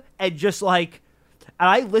them. And just like, and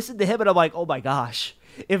I listened to him and I'm like, oh my gosh,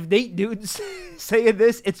 if Nate Newton's saying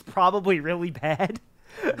this, it's probably really bad.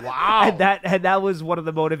 Wow. And that was one of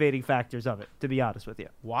the motivating factors of it, to be honest with you.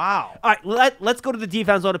 Wow. All right, let's go to the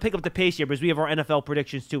defense zone to pick up the pace here because we have our NFL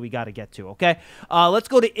predictions too we got to get to, okay? Let's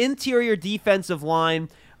go to interior defensive line.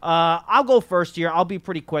 I'll go first here. I'll be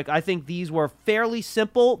pretty quick. I think these were fairly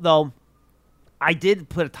simple, though I did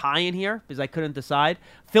put a tie in here because I couldn't decide.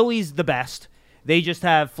 Philly's the best. They just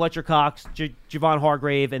have Fletcher Cox, Javon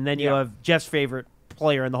Hargrave, and then you have Jeff's favorite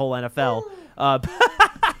player in the whole NFL.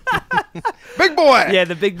 Big boy. Yeah,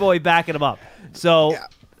 the big boy backing him up. So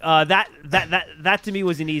that to me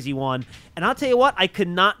was an easy one. And I'll tell you what, I could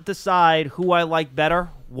not decide who I like better,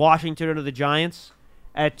 Washington or the Giants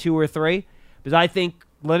at 2 or 3, because I think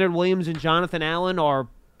Leonard Williams and Jonathan Allen are,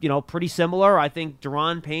 pretty similar. I think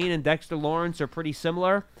Deron Payne and Dexter Lawrence are pretty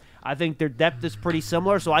similar. I think their depth is pretty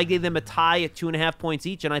similar. So I gave them a tie at 2.5 points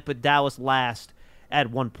each, and I put Dallas last at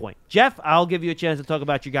 1 point. Jeff, I'll give you a chance to talk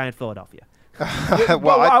about your guy in Philadelphia.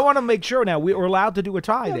 Well, I want to make sure now we're allowed to do a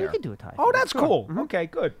tie there. We can do a tie. Oh, that's cool. Mm-hmm. Okay,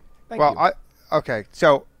 good. Thank you. Okay,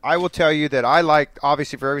 so I will tell you that I liked,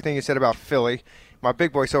 obviously, for everything you said about Philly, my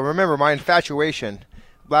big boy. So remember, my infatuation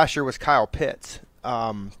last year was Kyle Pitts.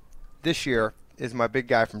 This year is my big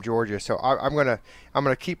guy from Georgia. So I'm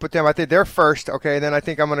gonna keep with them. I think they're first. Okay, then I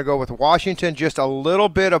think I'm gonna go with Washington, just a little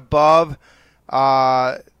bit above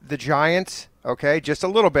the Giants. Okay, just a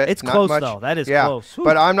little bit. It's not close, much. though. That is yeah, close.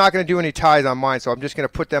 But I'm not going to do any ties on mine, so I'm just going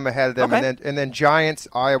to put them ahead of them. Okay. And then Giants,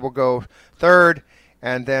 I will go third.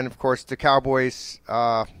 And then, of course, the Cowboys.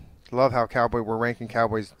 Love how we're ranking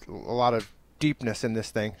Cowboys. A lot of deepness in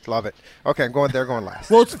this thing. Love it. Okay, I'm going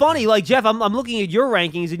last. Well, it's funny. Like, Jeff, I'm looking at your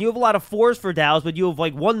rankings, and you have a lot of 4s for Dallas, but you have,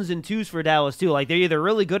 1s and 2s for Dallas, too. Like, they're either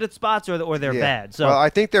really good at spots or they're bad. So, well,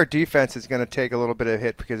 I think their defense is going to take a little bit of a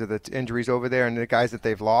hit because of the injuries over there and the guys that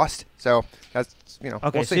they've lost. So, that's,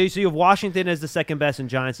 okay, we'll see. So you have Washington as the second best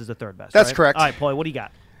and Giants as the third best. That's right? correct. All right, Paulie, what do you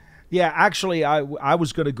got? Yeah, actually, I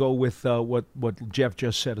was going to go with what Jeff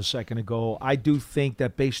just said a second ago. I do think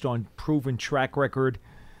that based on proven track record,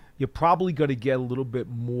 you're probably going to get a little bit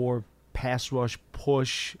more pass rush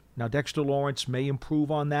push. Now, Dexter Lawrence may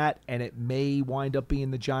improve on that, and it may wind up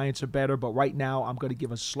being the Giants are better. But right now, I'm going to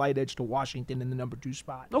give a slight edge to Washington in the number 2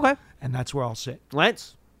 spot. Okay. And that's where I'll sit.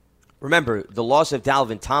 Lance? Remember, the loss of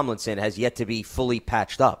Dalvin Tomlinson has yet to be fully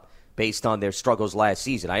patched up based on their struggles last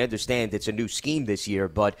season. I understand it's a new scheme this year,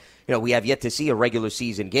 but we have yet to see a regular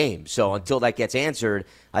season game. So until that gets answered,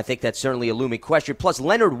 I think that's certainly a looming question. Plus,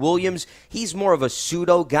 Leonard Williams, he's more of a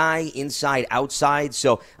pseudo guy, inside, outside.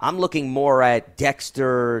 So I'm looking more at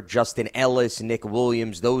Dexter, Justin Ellis, Nick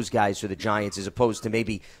Williams, those guys for the Giants, as opposed to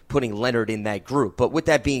maybe putting Leonard in that group. But with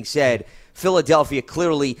that being said, Philadelphia,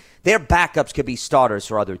 clearly, their backups could be starters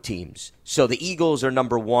for other teams. So the Eagles are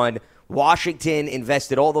number 1. Washington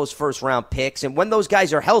invested all those first-round picks, and when those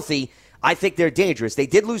guys are healthy, I think they're dangerous. They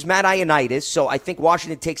did lose Matt Ioannidis, so I think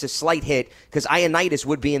Washington takes a slight hit because Ioannidis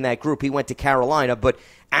would be in that group. He went to Carolina, but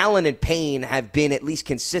Allen and Payne have been at least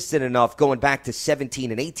consistent enough going back to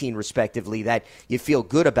 17 and 18, respectively, that you feel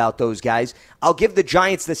good about those guys. I'll give the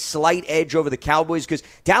Giants the slight edge over the Cowboys because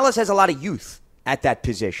Dallas has a lot of youth at that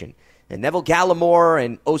position. And Neville Gallimore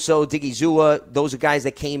and Oso Digizua, those are guys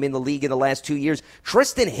that came in the league in the last 2 years.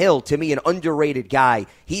 Tristan Hill, to me, an underrated guy.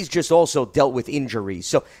 He's just also dealt with injuries.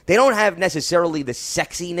 So they don't have necessarily the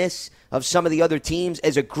sexiness of some of the other teams.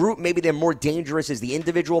 As a group, maybe they're more dangerous as the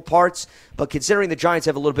individual parts. But considering the Giants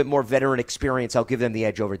have a little bit more veteran experience, I'll give them the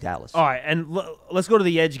edge over Dallas. All right, and let's go to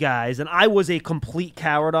the edge guys. And I was a complete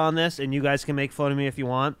coward on this, and you guys can make fun of me if you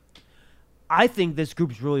want. I think this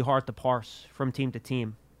group is really hard to parse from team to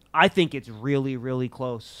team. I think it's really, really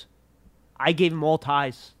close. I gave them all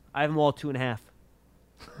ties. I have them all 2.5.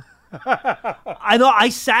 I know. I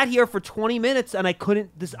sat here for 20 minutes and I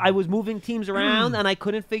couldn't. I was moving teams around and I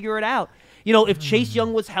couldn't figure it out. If Chase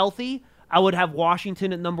Young was healthy, I would have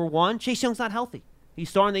Washington at number 1. Chase Young's not healthy. He's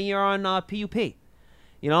starting the year on PUP.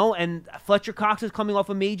 and Fletcher Cox is coming off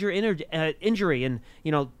a major injury. And,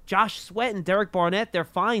 Josh Sweat and Derek Barnett, they're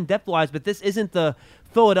fine depth-wise, but this isn't the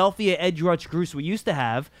Philadelphia edge rush groups we used to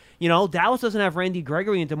have. Dallas doesn't have Randy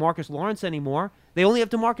Gregory and DeMarcus Lawrence anymore. They only have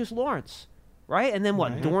DeMarcus Lawrence, right? And then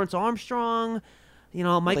what? Right. Dorrance Armstrong,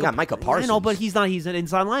 Micah. They got Micah Parsons. But he's an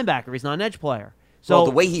inside linebacker. He's not an edge player. So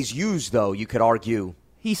the way he's used, though, you could argue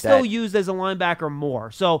he's still used as a linebacker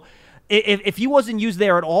more. So if he wasn't used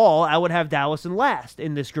there at all, I would have Dallas in last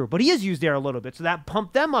in this group. But he is used there a little bit, so that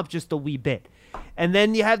pumped them up just a wee bit. And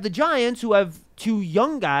then you have the Giants, who have two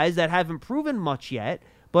young guys that haven't proven much yet,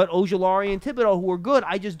 but Ojulari and Thibodeau, who are good.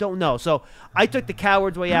 I just don't know. So I took the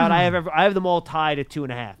coward's way out. I have them all tied at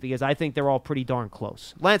 2.5 because I think they're all pretty darn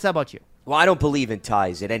close. Lance, how about you? Well, I don't believe in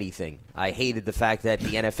ties at anything. I hated the fact that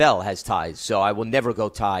the NFL has ties, so I will never go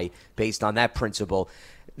tie based on that principle.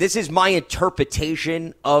 This is my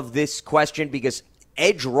interpretation of this question because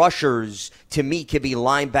edge rushers, to me, can be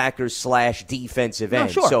linebackers / defensive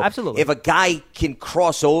ends. Sure, so absolutely. If a guy can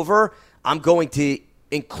cross over, I'm going to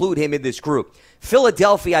include him in this group.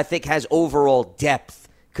 Philadelphia, I think, has overall depth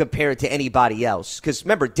compared to anybody else. Because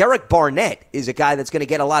remember, Derek Barnett is a guy that's going to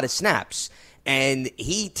get a lot of snaps. And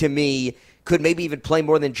he, to me, could maybe even play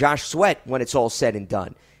more than Josh Sweat when it's all said and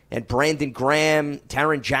done. And Brandon Graham,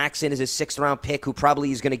 Taron Jackson is a 6th-round pick who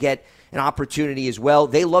probably is going to get an opportunity as well.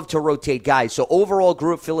 They love to rotate guys. So overall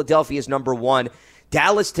group, Philadelphia is number 1.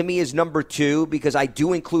 Dallas, to me, is number 2 because I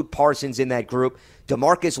do include Parsons in that group.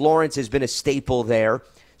 DeMarcus Lawrence has been a staple there.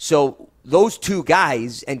 So those two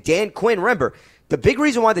guys, and Dan Quinn, remember, the big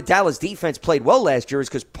reason why the Dallas defense played well last year is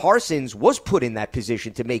because Parsons was put in that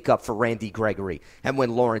position to make up for Randy Gregory and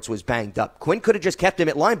when Lawrence was banged up. Quinn could have just kept him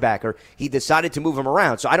at linebacker. He decided to move him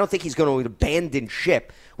around. So I don't think he's going to abandon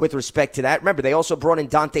ship with respect to that. Remember, they also brought in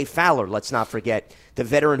Dante Fowler, let's not forget, the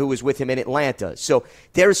veteran who was with him in Atlanta. So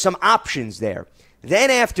there's some options there.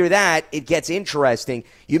 Then after that, it gets interesting.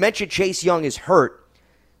 You mentioned Chase Young is hurt.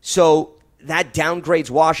 So that downgrades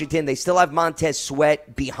Washington. They still have Montez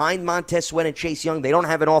Sweat. Behind Montez Sweat and Chase Young, they don't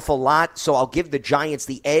have an awful lot, so I'll give the Giants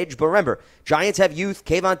the edge. But remember, Giants have youth.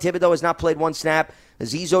 Kayvon Thibodeau has not played one snap.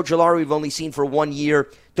 Azeez Ojulari we've only seen for 1 year.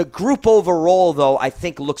 The group overall, though, I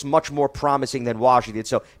think looks much more promising than Washington.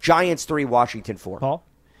 So Giants 3, Washington 4. Paul?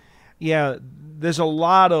 Yeah, there's a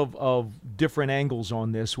lot of different angles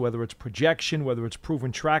on this, whether it's projection, whether it's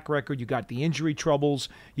proven track record. You got the injury troubles.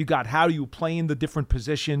 You got how do you play in the different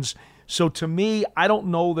positions. So to me, I don't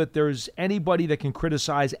know that there's anybody that can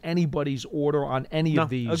criticize anybody's order on any of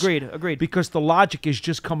these. Agreed. Because the logic is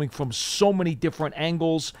just coming from so many different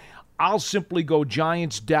angles. I'll simply go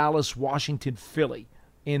Giants, Dallas, Washington, Philly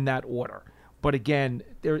in that order. But again,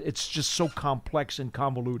 it's just so complex and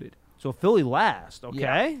convoluted. So Philly last, okay?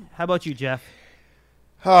 Yeah. How about you, Jeff?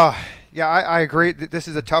 Yeah, I agree. This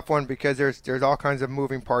is a tough one because there's all kinds of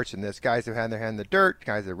moving parts in this. Guys have had their hand in the dirt,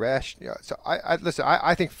 guys that rest. So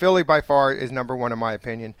I think Philly by far is number 1 in my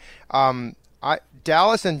opinion.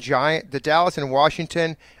 Dallas and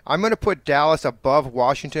Washington. I'm going to put Dallas above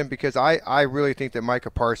Washington because I really think that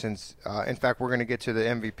Micah Parsons. In fact, we're going to get to the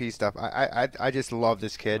MVP stuff. I just love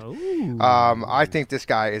this kid. I think this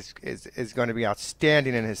guy is going to be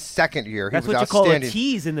outstanding in his second year. That's what you call a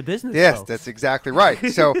tease in the business. Yes, though. That's exactly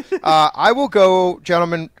right. So I will go,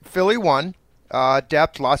 gentlemen. Philly 1,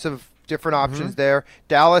 depth, lots of different options there.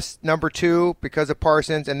 Dallas number 2 because of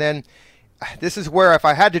Parsons, and then. This is where if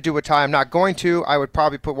I had to do a tie, I'm not going to. I would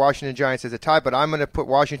probably put Washington Giants as a tie, but I'm going to put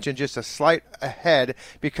Washington just a slight ahead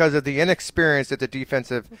because of the inexperience at the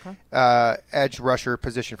defensive edge rusher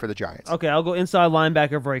position for the Giants. Okay, I'll go inside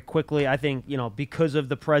linebacker very quickly. I think, because of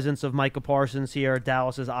the presence of Micah Parsons here,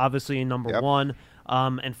 Dallas is obviously number 1.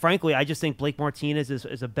 And frankly, I just think Blake Martinez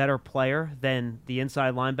is a better player than the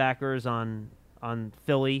inside linebackers on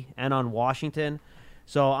Philly and on Washington.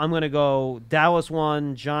 So I'm going to go Dallas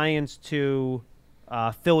 1, Giants 2,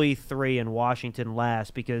 Philly 3, and Washington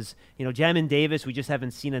last because, Jamin Davis, we just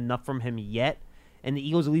haven't seen enough from him yet. And the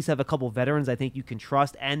Eagles at least have a couple veterans I think you can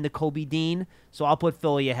trust and the Kobe Dean. So I'll put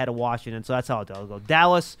Philly ahead of Washington. So that's how I'll do it. I'll go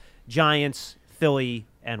Dallas, Giants, Philly,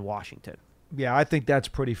 and Washington. Yeah, I think that's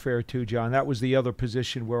pretty fair too, John. That was the other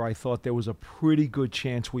position where I thought there was a pretty good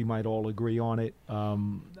chance we might all agree on it.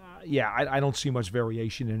 I don't see much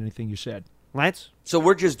variation in anything you said. Lance? So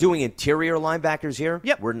we're just doing interior linebackers here?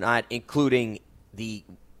 Yep. We're not including the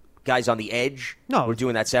guys on the edge? No. We're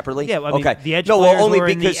doing that separately? Yeah, I mean, okay. The edge no, players well, only were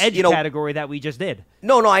because, in the edge category that we just did.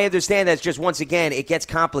 No, I understand that. It's just, once again, it gets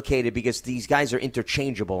complicated because these guys are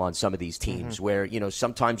interchangeable on some of these teams where,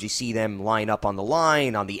 sometimes you see them line up on the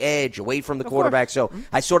line, on the edge, away from the quarterback. So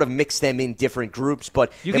I sort of mix them in different groups.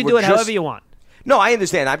 But you can do it however you want. No, I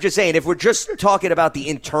understand. I'm just saying, if we're just talking about the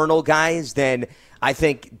internal guys, then I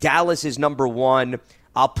think Dallas is number one.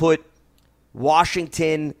 I'll put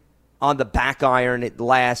Washington on the back iron at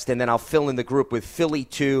last, and then I'll fill in the group with Philly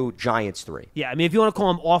 2, Giants 3. Yeah, I mean, if you want to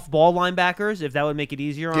call them off-ball linebackers, if that would make it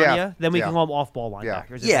easier on you, then we can call them off-ball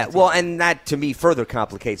linebackers. Yeah, well, and that, to me, further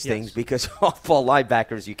complicates things because off-ball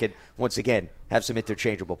linebackers, you can, once again, have some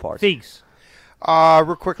interchangeable parts. Figs.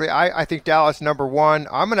 Real quickly, I think Dallas number one.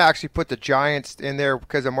 I'm going to actually put the Giants in there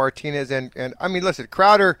because of Martinez. And I mean, listen,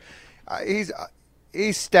 Crowder, he's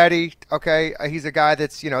steady, okay? He's a guy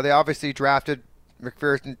that's, they obviously drafted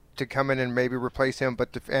McPherson to come in and maybe replace him,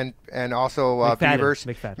 but and also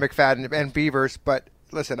McFadden and Beavers. But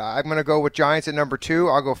listen, I'm going to go with Giants at number 2.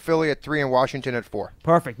 I'll go Philly at 3 and Washington at 4.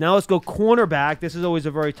 Perfect. Now let's go cornerback. This is always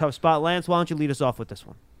a very tough spot. Lance, why don't you lead us off with this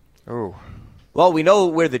one? Oh. Well, we know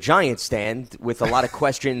where the Giants stand with a lot of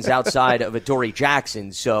questions outside of Adoree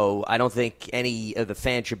Jackson, so I don't think any of the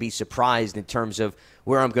fans should be surprised in terms of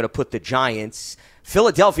where I'm going to put the Giants.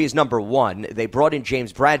 Philadelphia is number 1. They brought in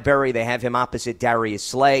James Bradbury. They have him opposite Darius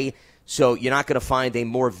Slay, so you're not going to find a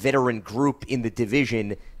more veteran group in the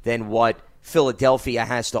division than what Philadelphia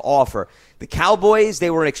has to offer. The Cowboys, they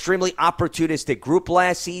were an extremely opportunistic group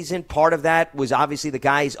last season. Part of that was obviously the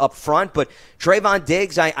guys up front, but Trayvon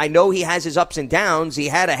Diggs, I know he has his ups and downs. He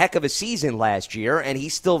had a heck of a season last year, and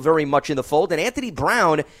he's still very much in the fold. And Anthony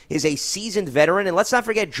Brown is a seasoned veteran, and let's not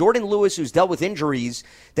forget Jordan Lewis, who's dealt with injuries,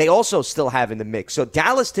 they also still have in the mix. So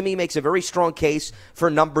Dallas, to me, makes a very strong case for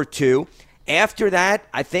number 2. After that,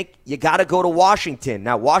 I think you got to go to Washington.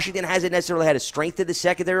 Now, Washington hasn't necessarily had a strength in the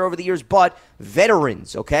secondary over the years, but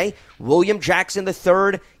veterans, okay? William Jackson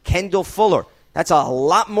III, Kendall Fuller. That's a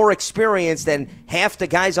lot more experience than half the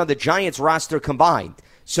guys on the Giants roster combined.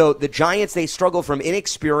 So the Giants, they struggle from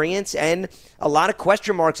inexperience and a lot of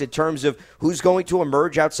question marks in terms of who's going to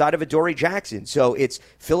emerge outside of Adoree Jackson. So it's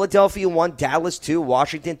Philadelphia 1, Dallas 2,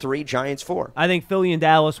 Washington 3, Giants 4. I think Philly and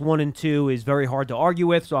Dallas 1 and 2 is very hard to argue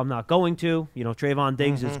with, so I'm not going to. Trayvon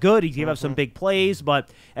Diggs is good. He gave up some big plays,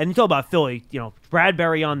 and you talk about Philly,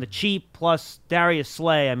 Bradbury on the cheap plus Darius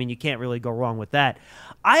Slay. I mean, you can't really go wrong with that.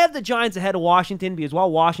 I have the Giants ahead of Washington because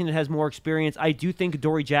while Washington has more experience, I do think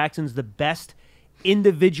Adoree Jackson's the best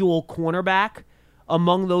individual cornerback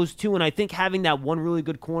among those two, and I think having that one really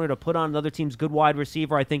good corner to put on another team's good wide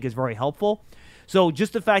receiver I think is very helpful. So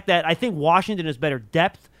just the fact that I think Washington has better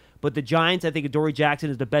depth, but the Giants, I think Adoree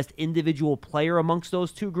Jackson is the best individual player amongst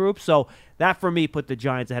those two groups, so that for me put the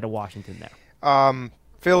Giants ahead of Washington there.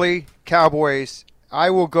 Philly, Cowboys,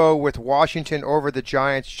 I will go with Washington over the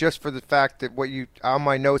Giants just for the fact that on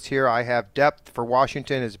my notes here I have depth for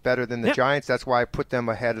Washington is better than the Giants. That's why I put them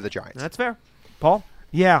ahead of the Giants. That's fair. Paul?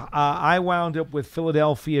 Yeah, I wound up with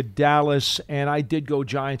Philadelphia, Dallas, and I did go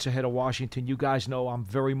Giants ahead of Washington. You guys know I'm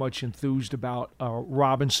very much enthused about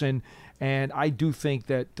Robinson, and I do think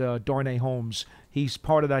that Darnay Holmes, he's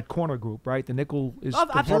part of that corner group, right? The nickel is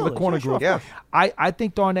part of the corner group. Yeah. I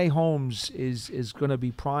think Darnay Holmes is going to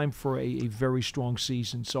be primed for a very strong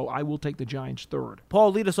season, so I will take the Giants third.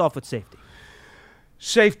 Paul, lead us off with safety.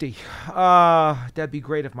 Safety. That'd be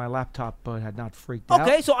great if my laptop had not freaked out.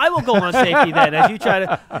 Okay, so I will go on safety then as you try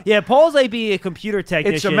to. Yeah, Paul's a computer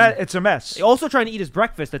technician. It's a mess. Also trying to eat his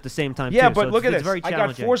breakfast at the same time. Yeah, too, but so look at this. Very I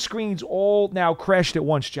got 4 screens all now crashed at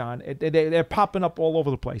once, John. They're popping up all over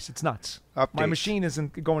the place. It's nuts. Updates. My machine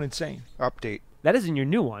isn't going insane. Update. That isn't your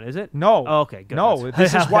new one, is it? No. Oh, okay, good. No,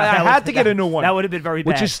 this is why I had to get a new one. That would have been very bad.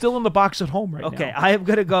 Which is still in the box at home right now. Okay, I am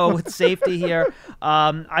going to go with safety here.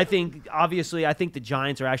 I think the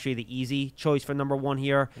Giants are actually the easy choice for number 1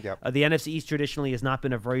 here. Yep. The NFC East traditionally has not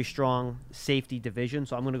been a very strong safety division,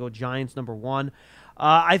 so I'm going to go Giants number 1.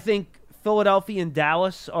 I think Philadelphia and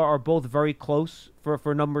Dallas are both very close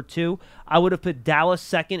for number 2. I would have put Dallas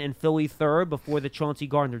second and Philly third before the Chauncey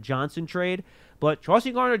Gardner-Johnson trade. But Chauncey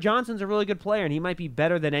Gardner-Johnson's a really good player, and he might be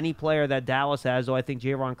better than any player that Dallas has, though I think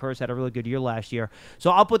Jaron Kearse had a really good year last year. So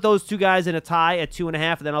I'll put those two guys in a tie at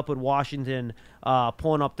 2.5, and then I'll put Washington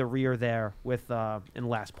pulling up the rear there with in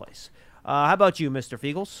last place. How about you, Mr.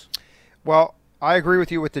 Fiegels? Well, I agree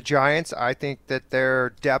with you with the Giants. I think that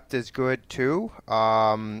their depth is good, too,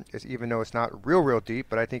 even though it's not real deep,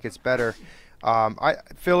 but I think it's better.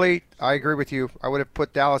 Philly, I agree with you. I would have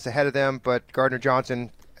put Dallas ahead of them, but Gardner-Johnson,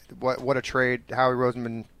 what a trade. Howie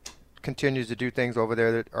Roseman continues to do things over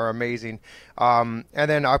there that are amazing. And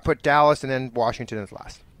then I put Dallas and then Washington as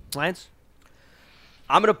last. Lance?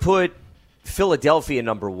 I'm going to put Philadelphia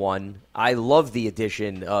number 1. I love the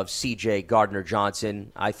addition of C.J.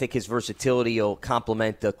 Gardner-Johnson. I think his versatility will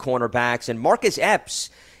complement the cornerbacks. And Marcus Epps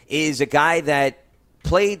is a guy that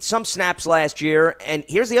played some snaps last year. And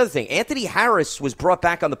here's the other thing. Anthony Harris was brought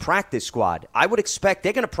back on the practice squad. I would expect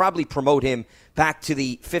they're going to probably promote him back to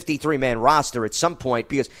the 53-man roster at some point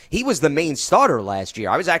because he was the main starter last year.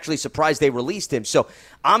 I was actually surprised they released him. So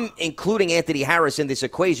I'm including Anthony Harris in this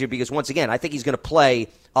equation because, once again, I think he's going to play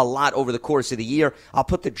a lot over the course of the year. I'll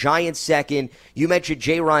put the Giants second. You mentioned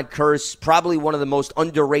Jaron Kearse, probably one of the most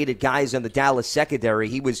underrated guys in the Dallas secondary.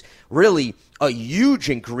 He was really a huge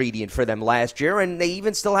ingredient for them last year, and they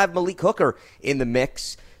even still have Malik Hooker in the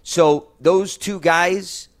mix. So those two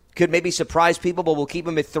guys could maybe surprise people, but we'll keep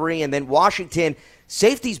them at 3. And then Washington,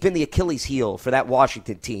 safety's been the Achilles heel for that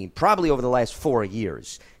Washington team, probably over the last 4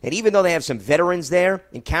 years. And even though they have some veterans there,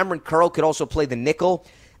 and Cameron Curl could also play the nickel,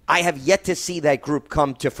 I have yet to see that group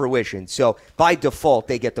come to fruition. So by default,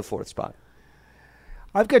 they get the 4th spot.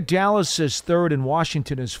 I've got Dallas as 3rd and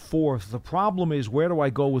Washington as 4th. The problem is, where do I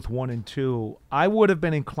go with 1 and 2? I would have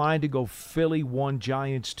been inclined to go Philly 1,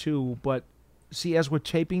 Giants 2, but see, as we're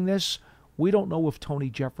taping this, we don't know if Tony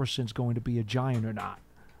Jefferson's going to be a Giant or not.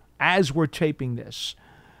 As we're taping this,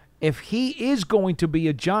 if he is going to be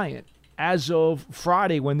a Giant as of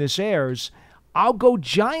Friday when this airs, I'll go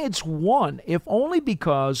Giants 1, if only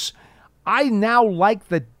because I now like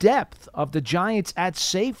the depth of the Giants at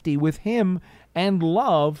safety with him and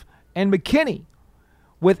Love and McKinney.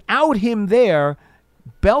 Without him there,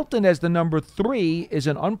 Belton as the number 3 is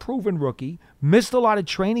an unproven rookie, missed a lot of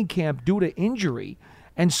training camp due to injury,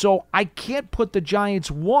 and so I can't put the Giants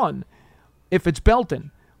 1 if it's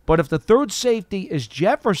Belton. But if the 3rd safety is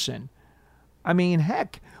Jefferson, I mean,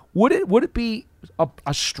 heck, would it be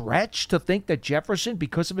a stretch to think that Jefferson,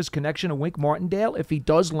 because of his connection to Wink Martindale, if he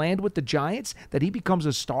does land with the Giants, that he becomes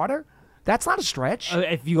a starter? That's not a stretch.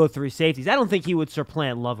 If you go 3 safeties, I don't think he would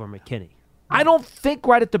supplant Love or McKinney. I don't think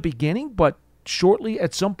right at the beginning, but shortly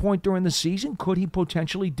at some point during the season, could he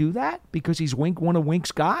potentially do that because he's one of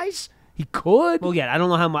Wink's guys? He could. Well, yeah, I don't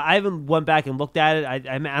know how much. I haven't went back and looked at it.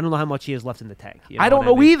 I don't know how much he has left in the tank. I don't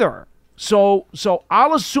know either. So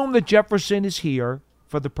I'll assume that Jefferson is here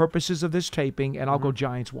for the purposes of this taping, and I'll go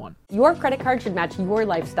Giants 1. Your credit card should match your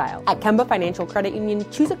lifestyle. At Kemba Financial Credit Union,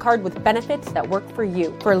 choose a card with benefits that work for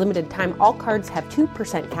you. For a limited time, all cards have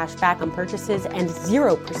 2% cash back on purchases and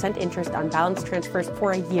 0% interest on balance transfers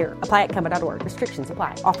for a year. Apply at Kemba.org. Restrictions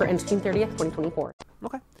apply. Offer ends June 30th, 2024.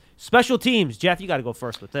 Okay. Special teams. Jeff, you got to go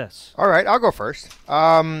first with this. All right, I'll go first.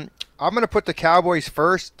 I'm going to put the Cowboys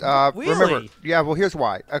first. Really? Remember, yeah, well, here's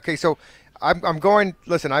why. Okay, so I'm going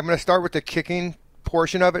to start with the kicking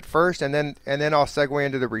portion of it first, and then I'll segue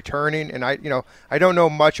into the returning. And I don't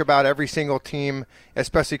know much about every single team,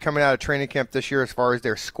 especially coming out of training camp this year, as far as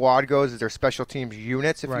their squad goes, as their special teams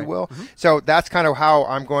units, if you will. Mm-hmm. So that's kind of how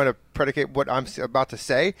I'm going to predicate what I'm about to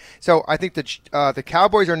say. So I think the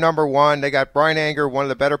Cowboys are number 1. They got Brian Anger, one of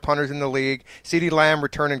the better punters in the league. CeeDee Lamb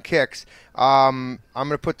returning kicks. I'm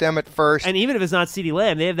going to put them at first. And even if it's not CeeDee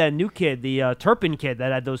Lamb, they have that new kid, the Turpin kid,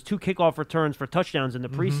 that had those 2 kickoff returns for touchdowns in the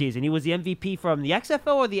preseason. He was the MVP from the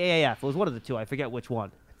XFL or the AAF. It was one of the 2. I forget which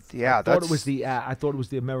one. Yeah, I thought it was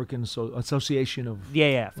the American Association of the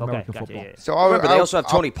AAF. American Gotcha, football. yeah. So remember, they also have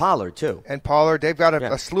Tony Pollard too. And Pollard, they've got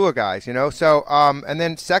a slew of guys, So and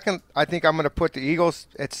then second, I think I'm going to put the Eagles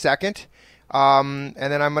at second, and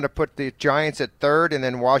then I'm going to put the Giants at third, and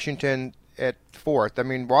then Washington at fourth. I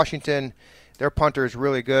mean, Washington, their punter is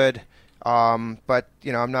really good, but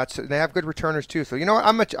I'm not. They have good returners too. So you know what?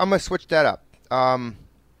 I'm going to switch that up. I'm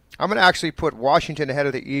going to actually put Washington ahead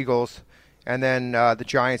of the Eagles. And then the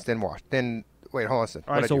Giants, then wait, hold on a second.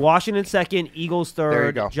 All right, so Washington second, Eagles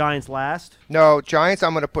third, Giants last? No, Giants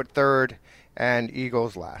I'm going to put third, and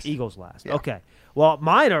Eagles last. Eagles last, yeah. Okay. Well,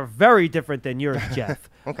 mine are very different than yours, Jeff.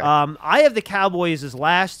 Okay. I have the Cowboys as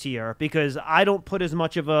last here because I don't put as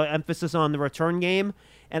much of an emphasis on the return game,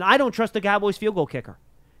 and I don't trust the Cowboys field goal kicker.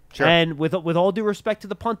 Sure. And with all due respect to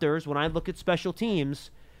the punters, when I look at special teams,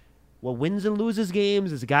 what wins and loses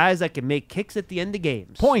games is guys that can make kicks at the end of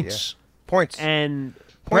games. Points. Yeah. Points. And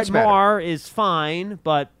Points Brett Maher is fine,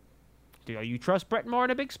 but do you trust Brett Maher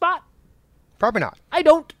in a big spot? Probably not. I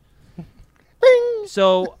don't.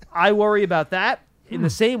 So I worry about that. In the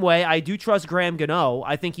same way, I do trust Graham Gano.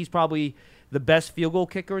 I think he's probably the best field goal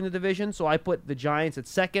kicker in the division, so I put the Giants at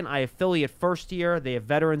second. I have Philly at first here. They have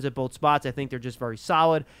veterans at both spots. I think they're just very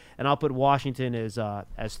solid, and I'll put Washington as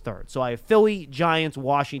third. So I have Philly, Giants,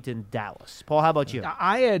 Washington, Dallas. Paul, how about you?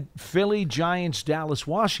 I had Philly, Giants, Dallas,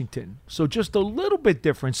 Washington. So just a little bit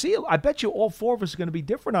different. See, I bet you all 4 of us are going to be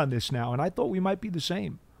different on this now, and I thought we might be the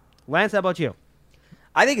same. Lance, how about you?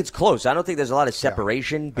 I think it's close. I don't think there's a lot of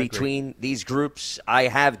separation between these groups. I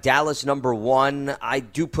have Dallas number 1. I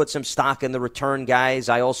do put some stock in the return guys.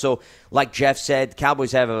 I also, like Jeff said,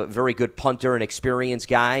 Cowboys have a very good punter and experienced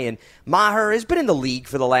guy. And Maher has been in the league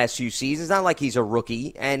for the last few seasons. It's not like he's a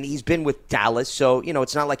rookie. And he's been with Dallas. So,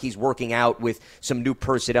 it's not like he's working out with some new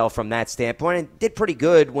personnel from that standpoint. And did pretty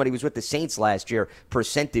good when he was with the Saints last year,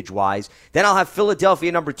 percentage-wise. Then I'll have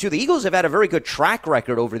Philadelphia number 2. The Eagles have had a very good track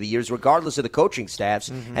record over the years, regardless of the coaching staffs.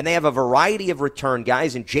 And they have a variety of return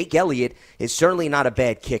guys, and Jake Elliott is certainly not a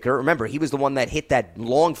bad kicker. Remember, he was the one that hit that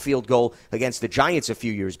long field goal against the Giants a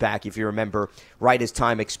few years back, if you remember, right as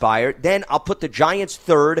time expired. Then I'll put the Giants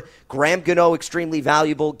 3rd. Graham Gano, extremely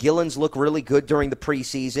valuable. Gillens look really good during the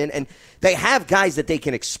preseason. And they have guys that they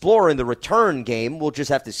can explore in the return game. We'll just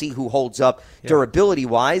have to see who holds up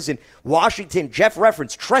durability-wise. And Washington, Jeff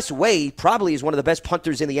referenced, Tress Way probably is one of the best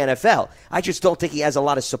punters in the NFL. I just don't think he has a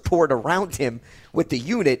lot of support around him with the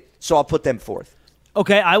unit, so I'll put them 4th.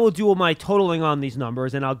 Okay, I will do my totaling on these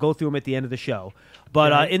numbers, and I'll go through them at the end of the show.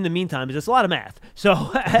 But in the meantime, it's a lot of math.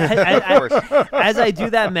 So as I do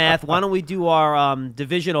that math, why don't we do our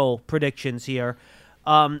divisional predictions here?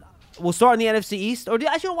 We'll start in the NFC East. Or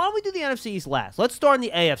actually, why don't we do the NFC East last? Let's start in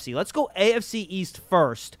the AFC. Let's go AFC East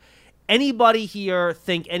first. Anybody here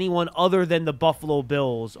think anyone other than the Buffalo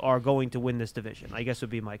Bills are going to win this division? I guess would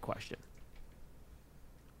be my question.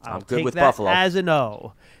 I'm I'll good take with that Buffalo. as a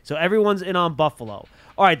no. So everyone's in on Buffalo.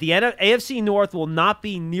 All right, the AFC North will not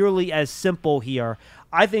be nearly as simple here.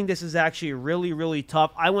 I think this is actually really, really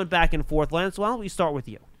tough. I went back and forth. Lance, why don't we start with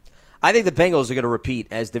you? I think the Bengals are going to repeat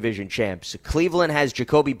as division champs. Cleveland has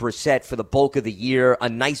Jacoby Brissett for the bulk of the year, a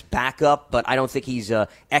nice backup, but I don't think he's a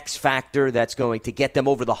X factor that's going to get them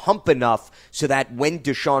over the hump enough so that when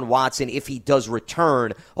Deshaun Watson, if he does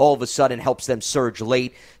return, all of a sudden helps them surge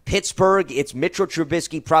late. Pittsburgh, it's Mitchell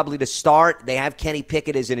Trubisky probably to start. They have Kenny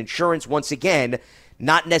Pickett as an insurance once again.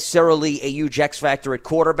 Not necessarily a huge X factor at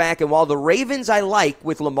quarterback. And while the Ravens I like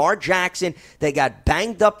with Lamar Jackson, they got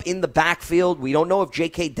banged up in the backfield. We don't know if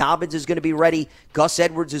J.K. Dobbins is going to be ready. Gus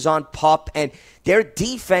Edwards is on PUP. And their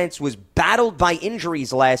defense was battled by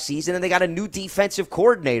injuries last season, and they got a new defensive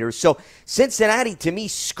coordinator. So Cincinnati, to me,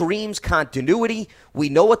 screams continuity. We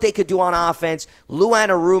know what they could do on offense. Lou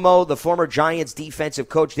Anarumo, the former Giants defensive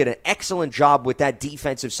coach, did an excellent job with that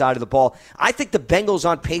defensive side of the ball. I think the Bengals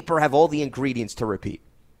on paper have all the ingredients to repeat.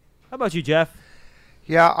 How about you, Jeff?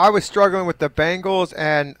 Yeah, I was struggling with the Bengals,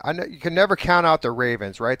 and I know you can never count out the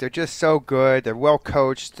Ravens, right? They're just so good. They're well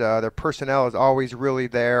coached. Their personnel is always really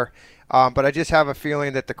there. But I just have a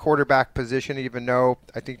feeling that the quarterback position, even though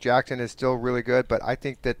I think Jackson is still really good, but I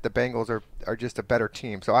think that the Bengals are just a better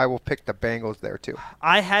team. So I will pick the Bengals there, too.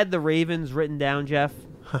 I had the Ravens written down, Jeff.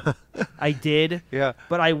 I did. Yeah.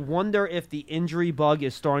 But I wonder if the injury bug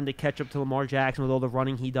is starting to catch up to Lamar Jackson with all the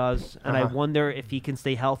running he does. And I wonder if he can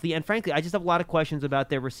stay healthy. And frankly, I just have a lot of questions about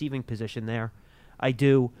their receiving position there. I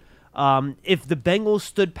do. If the Bengals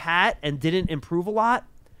stood pat and didn't improve a lot,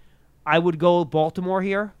 I would go Baltimore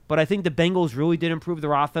here, but I think the Bengals really did improve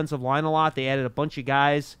their offensive line a lot. They added a bunch of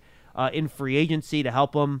guys in free agency to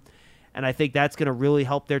help them, and I think that's going to really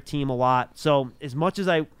help their team a lot. So as much as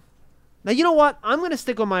now, you know what? I'm going to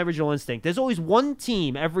stick with my original instinct. There's always one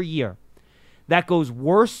team every year that goes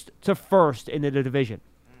worst to first in the division.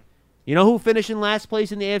 You know who finished in last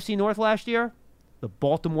place in the AFC North last year? The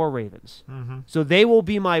Baltimore Ravens. So they will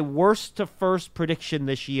be my worst to first prediction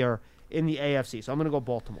this year in the AFC. So I'm going to go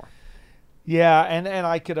Baltimore. Yeah, and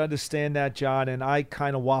I could understand that, John, and I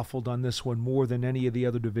kind of waffled on this one more than any of the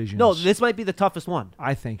other divisions. No, this might be the toughest one.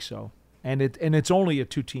 I think so. And it's only a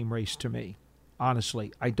two-team race to me,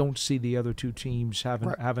 honestly. I don't see the other two teams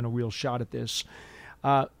having a real shot at this.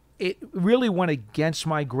 It really went against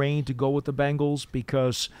my grain to go with the Bengals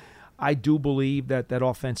because I do believe that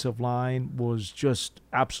offensive line was just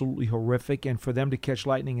absolutely horrific, and for them to catch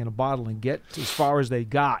lightning in a bottle and get as far as they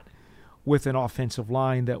got with an offensive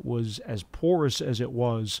line that was as porous as it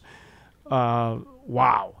was,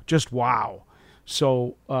 wow, just wow.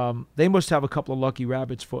 So they must have a couple of lucky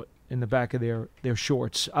rabbit's foot in the back of their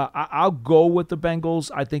shorts. I'll go with the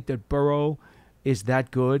Bengals. I think that Burrow is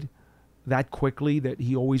that good, that quickly, that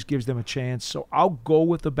he always gives them a chance. So I'll go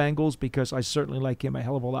with the Bengals because I certainly like him a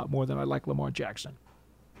hell of a lot more than I like Lamar Jackson.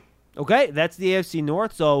 Okay, that's the AFC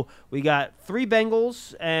North. So we got 3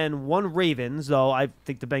 Bengals and 1 Ravens, though I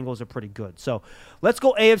think the Bengals are pretty good. So let's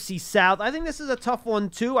go AFC South. I think this is a tough one,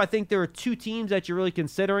 too. I think there are 2 teams that you're really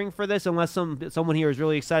considering for this, unless someone here is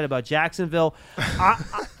really excited about Jacksonville.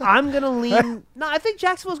 I'm going to lean – no, I think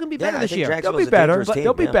Jacksonville's going to be better this year. They'll be better, but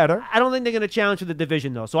they'll be better. I don't think they're going to challenge for the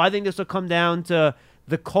division, though. So I think this will come down to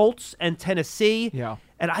the Colts and Tennessee. Yeah.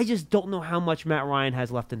 And I just don't know how much Matt Ryan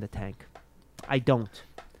has left in the tank. I don't.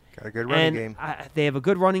 Got a good running game. They have a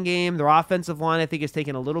good running game. Their offensive line, I think, is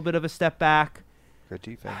taking a little bit of a step back. Good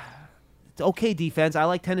defense. It's okay defense. I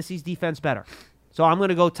like Tennessee's defense better. So I'm going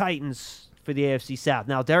to go Titans for the AFC South.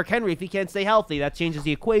 Now, Derrick Henry, if he can't stay healthy, that changes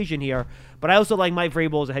the equation here. But I also like Mike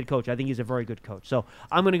Vrabel as a head coach. I think he's a very good coach. So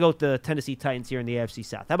I'm going to go with the Tennessee Titans here in the AFC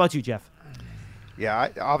South. How about you, Jeff? Yeah,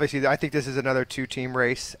 obviously, I think this is another two-team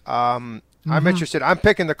race. I'm interested. I'm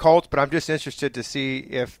picking the Colts, but I'm just interested to see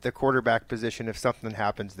if the quarterback position, if something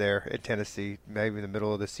happens there at Tennessee, maybe in the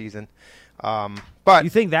middle of the season. But you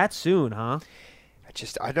think that soon, huh?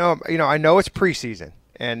 I know it's preseason,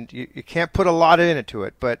 and you can't put a lot into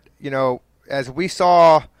it. But as we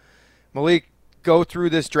saw Malik go through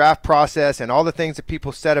this draft process and all the things that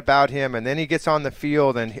people said about him, and then he gets on the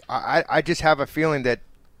field, and I just have a feeling that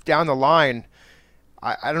down the line,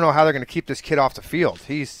 I don't know how they're going to keep this kid off the field.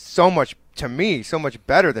 He's so much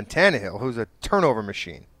better than Tannehill, who's a turnover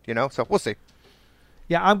machine, so we'll see.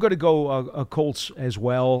 Yeah, I'm going to go Colts as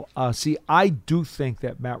well. See, I do think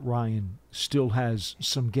that Matt Ryan still has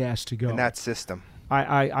some gas to go. In that system.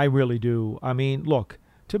 I really do. I mean, look,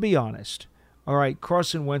 to be honest, all right,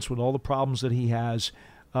 Carson Wentz, with all the problems that he has,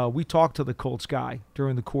 we talked to the Colts guy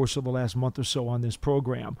during the course of the last month or so on this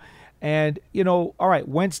program. And, all right,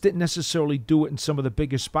 Wentz didn't necessarily do it in some of the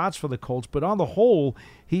biggest spots for the Colts, but on the whole,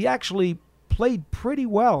 he actually played pretty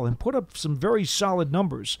well and put up some very solid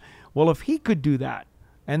numbers. Well, if he could do that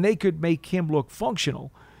and they could make him look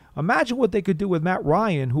functional, imagine what they could do with Matt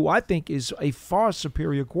Ryan, who I think is a far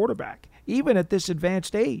superior quarterback, even at this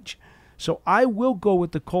advanced age. So I will go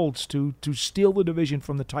with the Colts to steal the division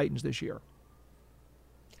from the Titans this year.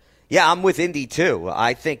 Yeah, I'm with Indy, too.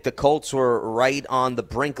 I think the Colts were right on the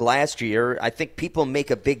brink last year. I think people make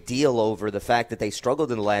a big deal over the fact that they struggled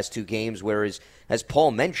in the last two games, whereas, as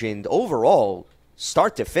Paul mentioned, overall,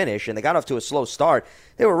 start to finish, and they got off to a slow start,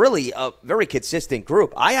 they were really a very consistent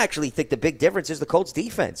group. I actually think the big difference is the Colts'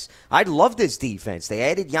 defense. I love this defense. They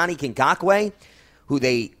added Yannick Ngakoue, who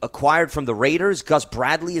they acquired from the Raiders. Gus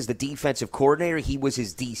Bradley is the defensive coordinator. He was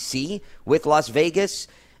his DC with Las Vegas.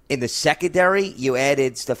 In the secondary, you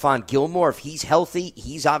added Stephon Gilmore. If he's healthy,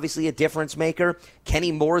 he's obviously a difference maker.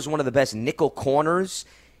 Kenny Moore is one of the best nickel corners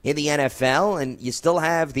in the NFL. And you still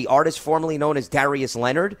have the artist formerly known as Darius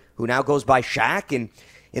Leonard, who now goes by Shaq. And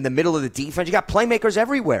in the middle of the defense, you got playmakers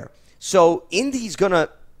everywhere. So Indy's going to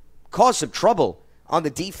cause some trouble on the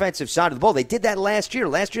defensive side of the ball. They did that last year.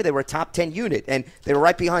 Last year, they were a top 10 unit, and they were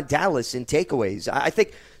right behind Dallas in takeaways. I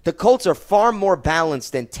think the Colts are far more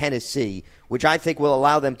balanced than Tennessee, which I think will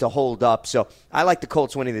allow them to hold up. So I like the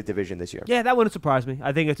Colts winning the division this year. Yeah, that wouldn't surprise me.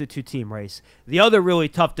 I think it's a two-team race. The other really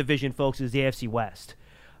tough division, folks, is the AFC West.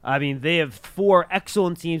 I mean, they have four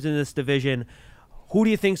excellent teams in this division. Who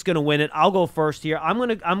do you think's going to win it? I'll go first here. I'm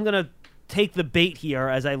gonna take the bait here,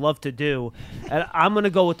 as I love to do. And I'm going to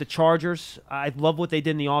go with the Chargers. I love what they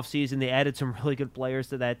did in the offseason. They added some really good players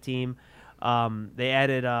to that team. They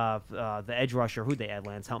added the edge rusher. Who'd they add,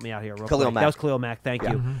 Lance? Help me out here real quick. Mack. That was Khalil Mack. Thank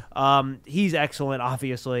you. He's excellent,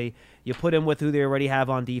 obviously. You put him with who they already have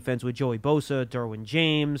on defense with Joey Bosa, Derwin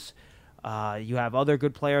James. You have other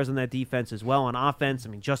good players on that defense as well on offense. I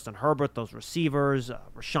mean, Justin Herbert, those receivers,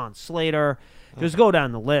 Rashawn Slater. Just go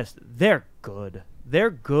down the list. They're good.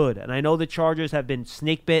 They're good. And I know the Chargers have been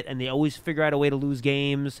snake bit, and they always figure out a way to lose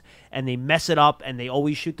games, and they mess it up, and they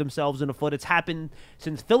always shoot themselves in the foot. It's happened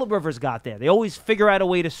since Phillip Rivers got there. They always figure out a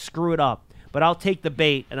way to screw it up. But I'll take the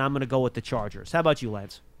bait, and I'm going to go with the Chargers. How about you,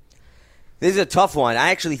 Lance? This is a tough one.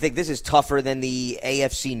 I actually think this is tougher than the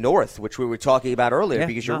AFC North, which we were talking about earlier,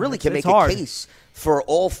 because you really can make a case for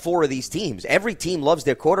all four of these teams. Every team loves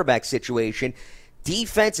their quarterback situation.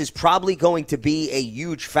 Defense is probably going to be a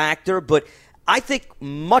huge factor, but I think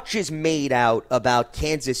much is made out about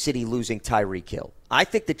Kansas City losing Tyreek Hill. I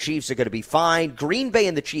think the Chiefs are going to be fine. Green Bay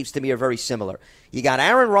and the Chiefs, to me, are very similar. You got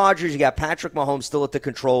Aaron Rodgers, you got Patrick Mahomes still at the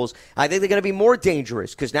controls. I think they're going to be more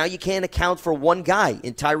dangerous because now you can't account for one guy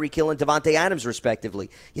in Tyreek Hill and Devontae Adams,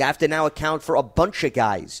 respectively. You have to now account for a bunch of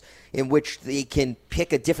guys in which they can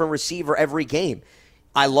pick a different receiver every game.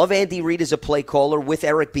 I love Andy Reid as a play caller with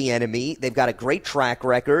Eric Bieniemy. They've got a great track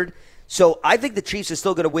record. So I think the Chiefs are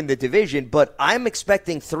still going to win the division, but I'm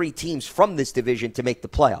expecting three teams from this division to make the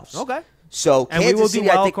playoffs. Okay. So and we will do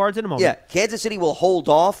wild cards in a moment. Yeah, Kansas City will hold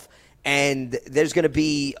off, and there's going to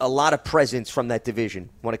be a lot of presence from that division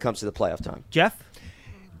when it comes to the playoff time. Jeff?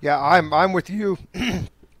 Yeah, I'm with you.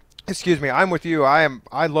 Excuse me, I'm with you. I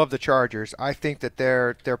love the Chargers. I think that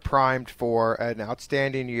they're primed for an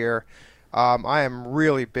outstanding year. I am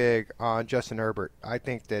really big on Justin Herbert. I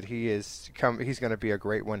think that he's going to be a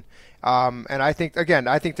great one. And I think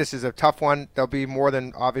this is a tough one. There'll be more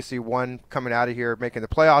than obviously one coming out of here making the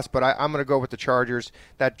playoffs, but I'm going to go with the Chargers.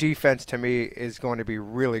 That defense to me is going to be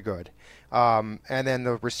really good. And then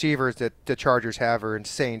the receivers that the Chargers have are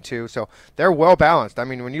insane too. So they're well balanced. I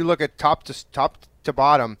mean, when you look at top to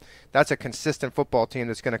bottom, that's a consistent football team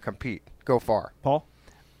that's going to compete, go far. Paul?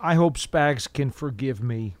 I hope Spags can forgive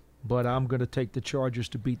me, but I'm going to take the Chargers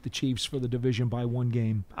to beat the Chiefs for the division by 1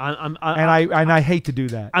 game. I hate to do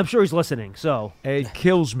that. I'm sure he's listening. So it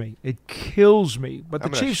kills me. It kills me. But the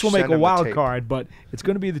Chiefs will make a wild card. But it's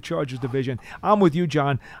going to be the Chargers division. I'm with you,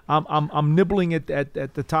 John. I'm nibbling at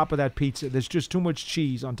the top of that pizza. There's just too much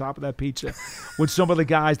cheese on top of that pizza with some of the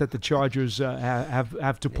guys that the Chargers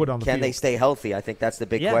have to put on the field. Can they stay healthy? I think that's the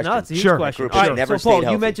big question. No, it's a huge question. All right, so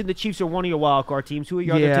Paul, you mentioned the Chiefs are one of your wild card teams. Who are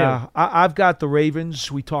your other two? I've got the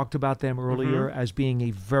Ravens. We talked about them earlier as being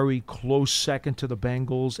a very close second to the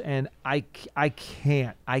Bengals, and I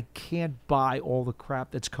can't buy all the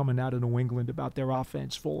crap that's coming out of New England about their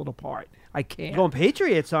offense falling apart. I can't. Going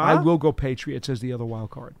Patriots, huh? I will go Patriots as the other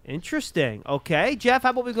wild card. Interesting. Okay, Jeff, how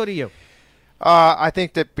about we go to you? I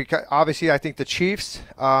think that I think the Chiefs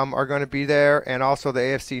are going to be there, and also the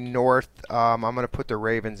AFC North. I'm going to put the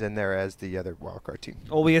Ravens in there as the other wildcard team.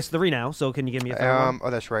 Oh, we have 3 now, so can you give me a third one?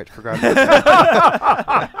 Oh, that's right. Forgot.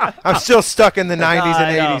 I'm still stuck in the 90s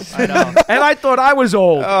and 80s. I know. And I thought I was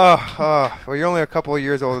old. Well, you're only a couple of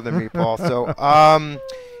years older than me, Paul. So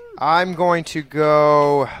I'm going to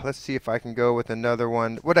go. Let's see if I can go with another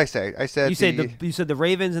one. What did I say? I said you said the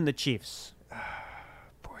Ravens and the Chiefs.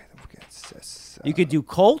 You could do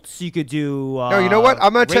Colts. You could do. No, you know what?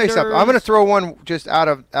 I'm going to tell you something. I'm going to throw one just out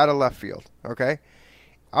of left field. Okay,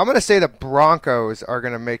 I'm going to say the Broncos are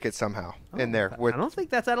going to make it somehow in there. I don't think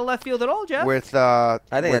that's out of left field at all, Jeff. I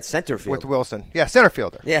think that's center field with Wilson. Yeah, center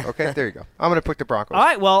fielder. Yeah. Okay, there you go. I'm going to pick the Broncos. All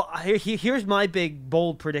right. Well, here's my big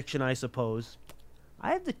bold prediction. I suppose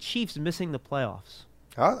I have the Chiefs missing the playoffs.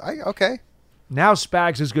 Okay. Now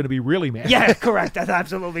Spags is going to be really mad. Yeah, correct. That's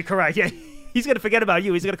absolutely correct. Yeah. He's going to forget about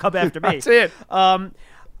you. He's going to come after me. That's it.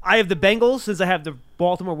 I have the Bengals since I have the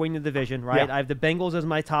Baltimore winning the division, right? Yeah. I have the Bengals as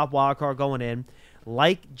my top wild card going in.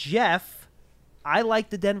 Like Jeff, I like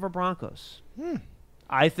the Denver Broncos.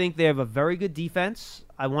 I think they have a very good defense.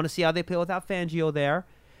 I want to see how they play without Fangio there.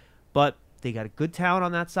 But they got a good talent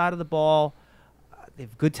on that side of the ball. They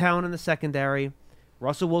have good talent in the secondary.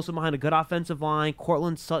 Russell Wilson behind a good offensive line.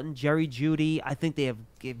 Cortland Sutton, Jerry Jeudy. I think they have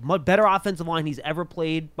a much better offensive line he's ever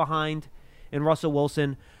played behind in Russell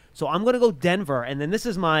Wilson. So I'm going to go Denver, and then this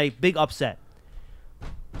is my big upset.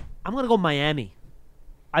 I'm going to go Miami.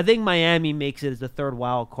 I think Miami makes it as the third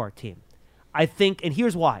wild card team. I think, and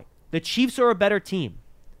here's why. The Chiefs are a better team,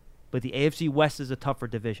 but the AFC West is a tougher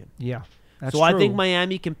division. Yeah, that's so true. I think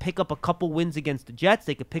Miami can pick up a couple wins against the Jets.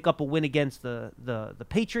 They could pick up a win against the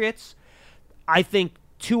Patriots. I think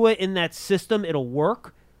Tua in that system, it'll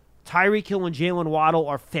work. Tyreek Hill and Jalen Waddle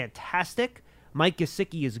are fantastic. Mike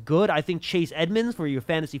Gesicki is good. I think Chase Edmonds, for your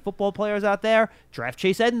fantasy football players out there, draft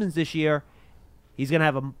Chase Edmonds this year. He's going to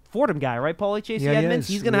have a Fordham guy, right, Paulie? Chase Edmonds?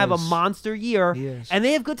 He's going to have a monster year. And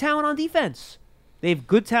they have good talent on defense.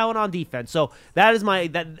 So that is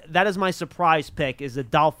my surprise pick, is the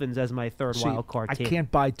Dolphins as my third wild card team. I can't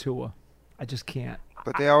buy Tua. I just can't.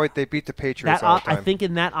 But they beat the Patriots all the time. I think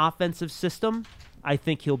in that offensive system, I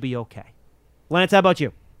think he'll be okay. Lance, how about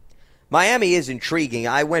you? Miami is intriguing.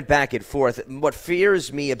 I went back and forth. What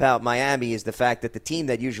fears me about Miami is the fact that the team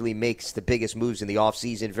that usually makes the biggest moves in the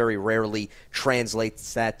offseason very rarely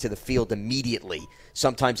translates that to the field immediately.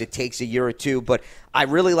 Sometimes it takes a year or two, but I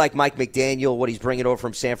really like Mike McDaniel, what he's bringing over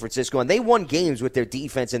from San Francisco, and they won games with their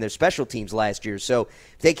defense and their special teams last year, so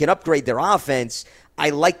if they can upgrade their offense,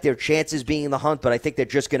 I like their chances being in the hunt, but I think they're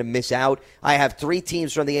just going to miss out. I have 3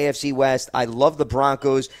 teams from the AFC West. I love the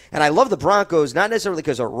Broncos, and I love the Broncos not necessarily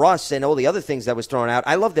because of Russ and all the other things that was thrown out.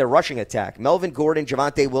 I love their rushing attack. Melvin Gordon,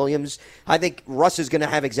 Javonte Williams. I think Russ is going to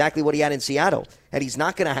have exactly what he had in Seattle, and he's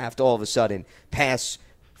not going to have to all of a sudden pass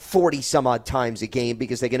 40-some-odd times a game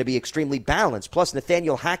because they're going to be extremely balanced. Plus,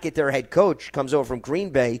 Nathaniel Hackett, their head coach, comes over from Green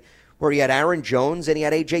Bay, where he had Aaron Jones and he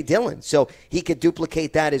had A.J. Dillon. So he could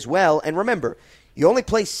duplicate that as well. And remember, you only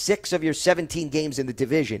play 6 of your 17 games in the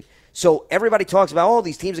division. So everybody talks about,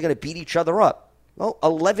 these teams are going to beat each other up. Well,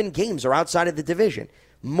 11 games are outside of the division.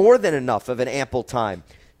 More than enough of an ample time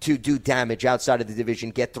to do damage outside of the division,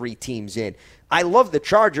 get 3 teams in. I love the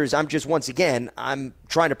Chargers. I'm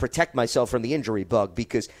trying to protect myself from the injury bug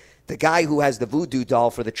because the guy who has the voodoo doll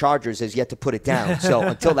for the Chargers has yet to put it down. So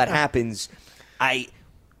until that happens,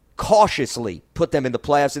 cautiously put them in the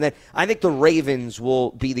playoffs. And then I think the Ravens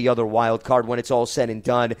will be the other wild card when it's all said and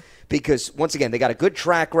done because, once again, they got a good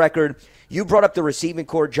track record. You brought up the receiving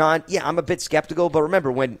core, John. Yeah, I'm a bit skeptical, but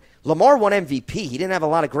remember, when Lamar won MVP, he didn't have a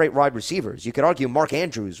lot of great wide receivers. You could argue Mark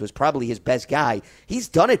Andrews was probably his best guy. He's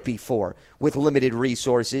done it before with limited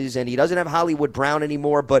resources, and he doesn't have Hollywood Brown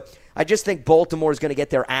anymore, but I just think Baltimore is going to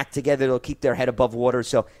get their act together. They'll keep their head above water,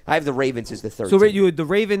 so I have the Ravens as the third team. So you had the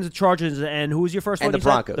Ravens, the Chargers, and who was your first and one? And the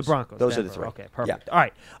Broncos. The Broncos. Those Denver. are the three. Okay, perfect. Yeah. All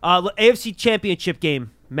right. AFC Championship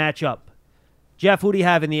game matchup. Jeff, who do you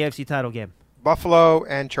have in the AFC title game? Buffalo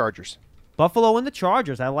and Chargers. Buffalo and the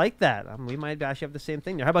Chargers. I like that. We might actually have the same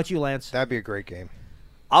thing there. How about you, Lance? That'd be a great game.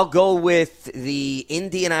 I'll go with the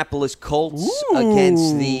Indianapolis Colts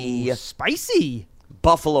against the spicy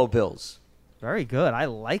Buffalo Bills. Very good. I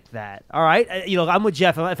like that. All right. I'm with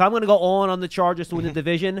Jeff. If I'm going to go on the Chargers to win the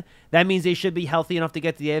division, that means they should be healthy enough to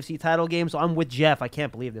get to the AFC title game. So I'm with Jeff. I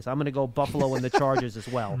can't believe this. I'm going to go Buffalo and the Chargers as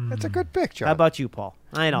well. That's a good pick, John. How about you, Paul?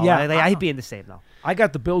 I know. Yeah, I hate being the same, though. I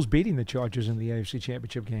got the Bills beating the Chargers in the AFC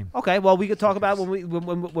Championship game. Okay, well, we could talk about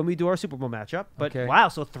when we do our Super Bowl matchup. But wow,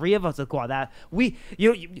 so three of us have got that. You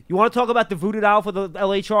want to talk about the voodoo doll for the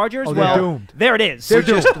LA Chargers? Oh, they're doomed. There it is. They're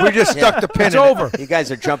doomed. We just stuck the pin. It's over. You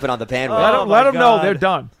guys are jumping on the bandwagon. Let them know they're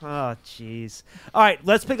done. Oh, jeez. All right,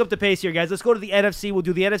 let's pick up the pace here, guys. Let's go to the NFC. We'll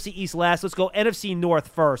do the NFC East last. Let's go NFC North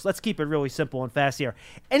first. Let's keep it really simple and fast here.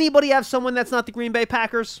 Anybody have someone that's not the Green Bay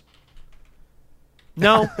Packers?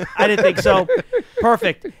 No, I didn't think so.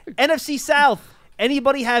 Perfect. NFC South.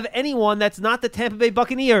 Anybody have anyone that's not the Tampa Bay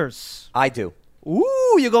Buccaneers? I do.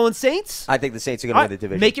 Ooh, you're going Saints? I think the Saints are going to win the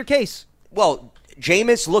division. Make your case. Well,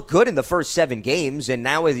 Jameis looked good in the first 7 games, and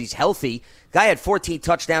now as he's healthy, guy had 14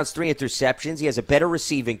 touchdowns, 3 interceptions. He has a better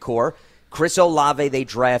receiving core. Chris Olave they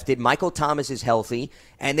drafted. Michael Thomas is healthy,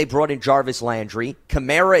 and they brought in Jarvis Landry.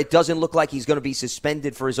 Kamara, it doesn't look like he's going to be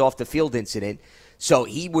suspended for his off-the-field incident, so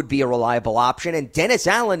he would be a reliable option. And Dennis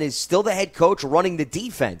Allen is still the head coach running the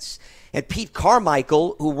defense. And Pete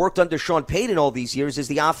Carmichael, who worked under Sean Payton all these years, is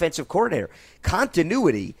the offensive coordinator.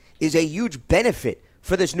 Continuity is a huge benefit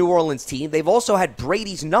for this New Orleans team. They've also had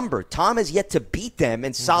Brady's number. Tom has yet to beat them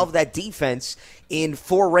and solve that defense in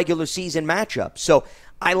 4 regular season matchups. So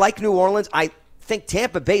I like New Orleans. I think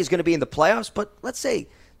Tampa Bay is going to be in the playoffs, but let's say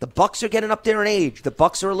the Bucs are getting up there in age. The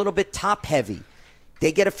Bucs are a little bit top-heavy.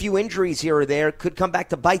 They get a few injuries here or there, could come back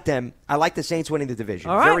to bite them. I like the Saints winning the division.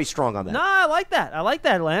 All right. Very strong on that. No, I like that. I like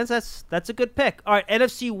that, Lance. That's a good pick. All right,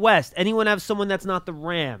 NFC West. Anyone have someone that's not the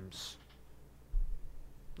Rams?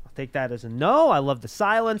 I'll take that as a no. I love the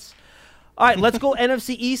silence. All right, let's go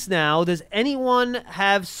NFC East now. Does anyone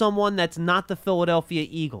have someone that's not the Philadelphia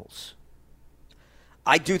Eagles?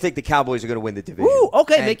 I do think the Cowboys are going to win the division. Ooh,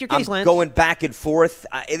 okay, And make your case, I'm Lance. going back and forth.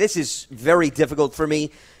 This is very difficult for me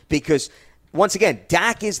because, once again,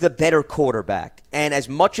 Dak is the better quarterback. And as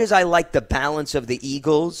much as I like the balance of the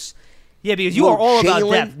Eagles, yeah, because you are all about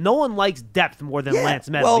depth. No one likes depth more than Lance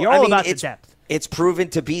Meadow. Well, You're all about the depth. It's proven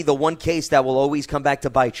to be the one case that will always come back to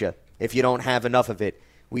bite you if you don't have enough of it.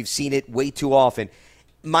 We've seen it way too often.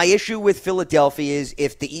 My issue with Philadelphia is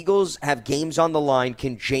if the Eagles have games on the line,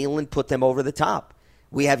 can Jalen put them over the top?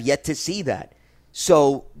 We have yet to see that.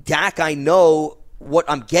 So, Dak, I know what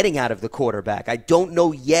I'm getting out of the quarterback. I don't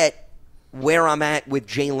know yet where I'm at with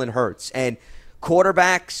Jalen Hurts. And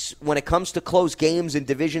quarterbacks, when it comes to close games and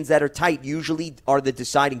divisions that are tight, usually are the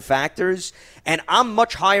deciding factors. And I'm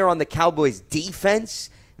much higher on the Cowboys' defense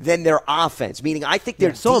than their offense, meaning I think their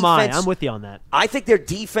defense... So am I. I'm with you on that. I think their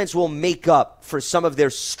defense will make up for some of their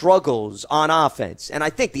struggles on offense. And I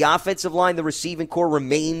think the offensive line, the receiving core,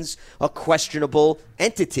 remains a questionable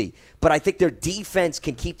entity. But I think their defense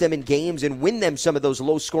can keep them in games and win them some of those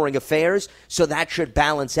low-scoring affairs, so that should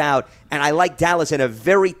balance out. And I like Dallas in a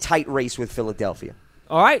very tight race with Philadelphia.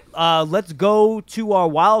 All right, let's go to our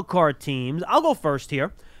wild card teams. I'll go first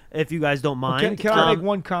here, if you guys don't mind. Can I make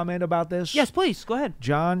one comment about this? Yes, please. Go ahead.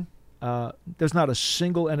 John, there's not a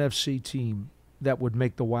single NFC team that would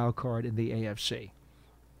make the wild card in the AFC.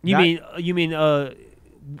 You mean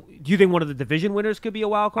do you think one of the division winners could be a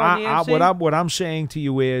wild card in the AFC? What I'm saying to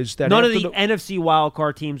you is that none of the NFC wild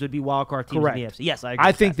card teams would be wild card teams correct. in the AFC. Yes, I agree.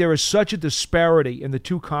 I think there is such a disparity in the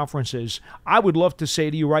two conferences. I would love to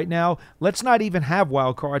say to you right now, let's not even have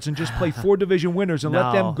wild cards and just play 4 division winners and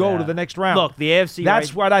let them go to the next round. Look, the AFC.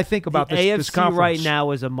 That's what I think about this conference. AFC right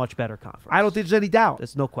now is a much better conference. I don't think there's any doubt.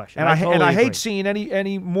 There's no question. And I agree. hate seeing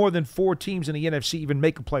any more than 4 teams in the NFC even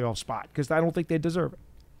make a playoff spot because I don't think they deserve it.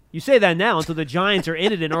 You say that now until the Giants are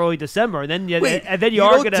in it in early December, and then you are going to have that You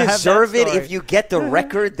don't deserve it if you get the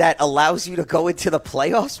record that allows you to go into the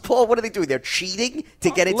playoffs, Paul. What are they doing? They're cheating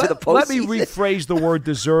to get into the postseason? Let me rephrase the word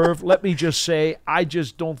deserve. Let me just say I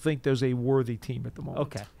just don't think there's a worthy team at the moment.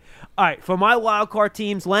 Okay. All right, for my wild card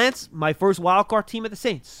teams, Lance, my first wild card team are the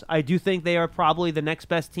Saints. I do think they are probably the next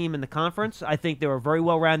best team in the conference. I think they're a very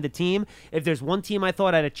well-rounded team. If there's one team I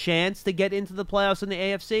thought had a chance to get into the playoffs in the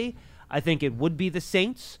AFC, I think it would be the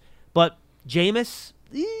Saints. But Jameis,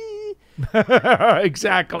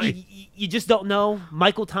 exactly. You just don't know.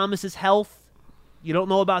 Michael Thomas's health, you don't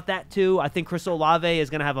know about that too. I think Chris Olave is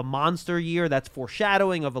going to have a monster year. That's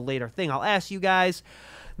foreshadowing of a later thing. I'll ask you guys.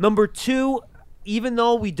 Number 2, even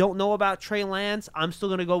though we don't know about Trey Lance, I'm still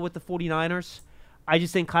going to go with the 49ers. I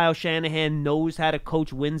just think Kyle Shanahan knows how to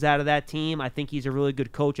coach wins out of that team. I think he's a really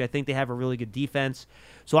good coach. I think they have a really good defense.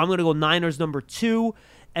 So I'm going to go Niners number 2.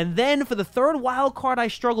 And then for the third wild card, I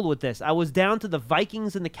struggled with this. I was down to the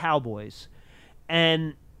Vikings and the Cowboys.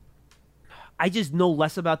 And I just know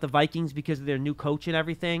less about the Vikings because of their new coach and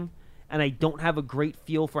everything. And I don't have a great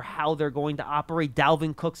feel for how they're going to operate.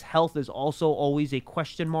 Dalvin Cook's health is also always a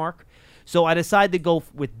question mark. So I decided to go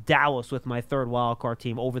with Dallas with my third wild card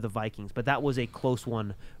team over the Vikings. But that was a close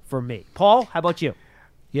one for me. Paul, how about you?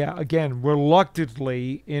 Yeah, again,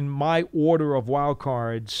 reluctantly, in my order of wild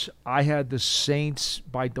cards, I had the Saints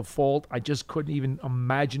by default. I just couldn't even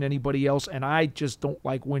imagine anybody else, and I just don't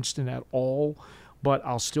like Winston at all. But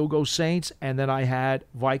I'll still go Saints, and then I had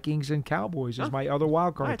Vikings and Cowboys as my other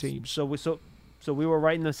wild card teams. So we were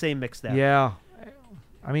right in the same mix there. Yeah.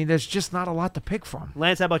 I mean, there's just not a lot to pick from.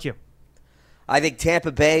 Lance, how about you? I think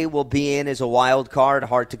Tampa Bay will be in as a wild card.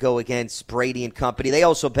 Hard to go against Brady and company. They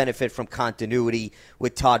also benefit from continuity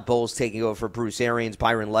with Todd Bowles taking over for Bruce Arians.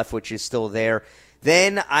 Byron Leftwich is still there.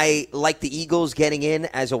 Then I like the Eagles getting in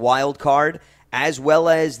as a wild card, as well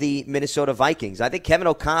as the Minnesota Vikings. I think Kevin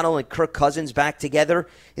O'Connell and Kirk Cousins back together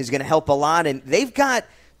is going to help a lot. And they've got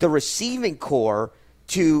the receiving core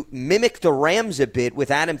to mimic the Rams a bit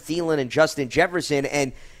with Adam Thielen and Justin Jefferson.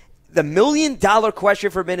 And the million-dollar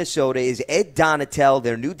question for Minnesota is Ed Donatel,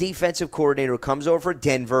 their new defensive coordinator who comes over for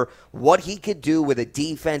Denver, what he could do with a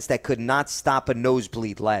defense that could not stop a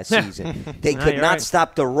nosebleed last season. They could not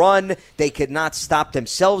stop the run. They could not stop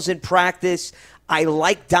themselves in practice. I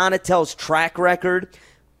like Donatel's track record.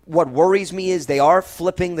 What worries me is they are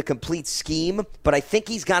flipping the complete scheme, but I think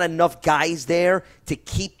he's got enough guys there to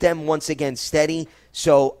keep them once again steady.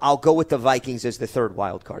 So I'll go with the Vikings as the third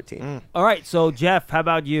wild card team. All right, so Jeff, how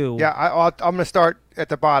about you? Yeah, I'm going to start at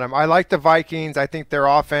the bottom. I like the Vikings. I think their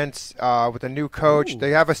offense with a new coach,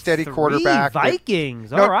 they have a steady quarterback.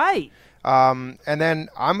 Vikings, all right. And then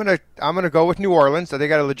I'm gonna go with New Orleans. So they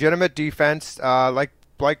got a legitimate defense, like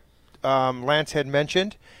Lance had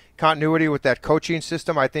mentioned, continuity with that coaching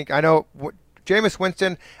system. I know Jameis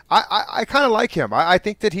Winston. I kind of like him. I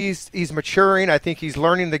think that he's maturing. I think he's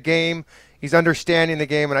learning the game. He's understanding the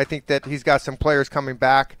game, and I think that he's got some players coming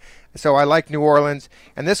back. So I like New Orleans.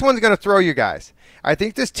 And this one's going to throw you guys. I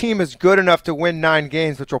think this team is good enough to win 9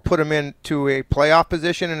 games, which will put them into a playoff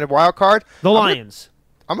position in the wild card. The Lions.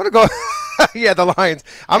 I'm going to go – yeah, the Lions.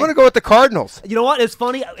 I'm going to go with the Cardinals. You know what? It's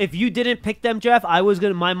funny. If you didn't pick them, Jeff, I was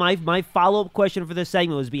going to my follow-up question for this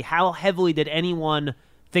segment was how heavily did anyone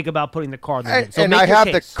think about putting the Cardinals in? So and I have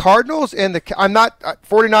case. The Cardinals and the – I'm not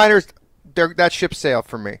 49ers – that ship sailed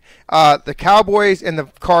for me. The Cowboys and the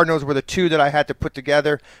Cardinals were the two that I had to put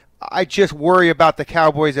together. I just worry about the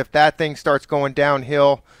Cowboys if that thing starts going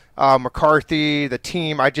downhill. McCarthy, the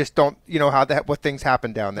team, I just don't, what things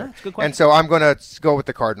happen down there. And so I'm going to go with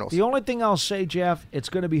the Cardinals. The only thing I'll say, Jeff, it's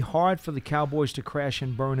going to be hard for the Cowboys to crash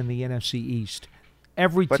and burn in the NFC East.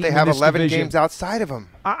 But they have 11 games outside of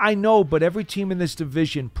them. I know, but every team in this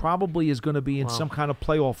division probably is going to be in some kind of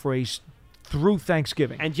playoff race through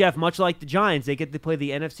Thanksgiving. And Jeff, much like the Giants, they get to play the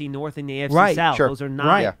NFC North and the AFC South. Sure. Those are not.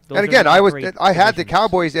 Right. And again, I had the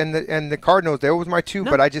Cowboys and the Cardinals. There was my two,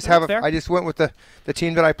 but I just I just went with the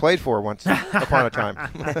team that I played for once upon a time.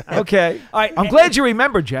 Okay. All right. I'm glad you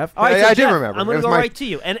remember, Jeff. All right, so I did remember. I'm going to go right to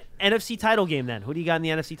you. An NFC title game then. Who do you got in the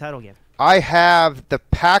NFC title game? I have the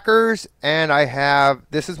Packers, and I have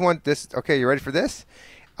okay, you ready for this?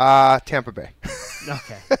 Tampa Bay.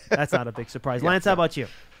 Okay. That's not a big surprise. Lance, how about you?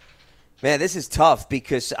 Man, this is tough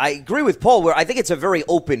because I agree with Paul where I think it's a very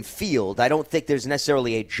open field. I don't think there's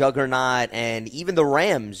necessarily a juggernaut, and even the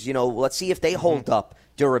Rams, let's see if they hold up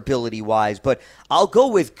durability-wise. But I'll go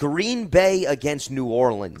with Green Bay against New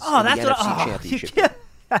Orleans in the NFC Championship.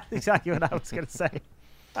 That's exactly what I was going to say.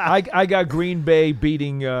 I got Green Bay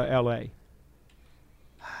beating L.A.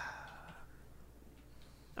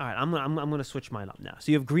 All right, I'm gonna switch mine up now.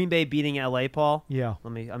 So you have Green Bay beating LA, Paul. Yeah.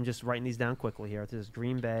 I'm just writing these down quickly here. This is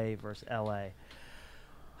Green Bay versus LA.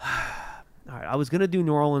 All right, I was gonna do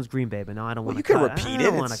New Orleans, Green Bay, but now I don't want to. You can repeat it. I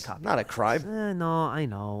don't want to It's copy. not a crime. No, I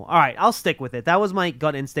know. All right, I'll stick with it. That was my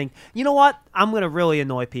gut instinct. You know what? I'm gonna really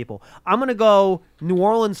annoy people. I'm gonna go New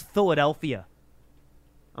Orleans, Philadelphia.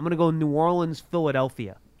 I'm gonna go New Orleans,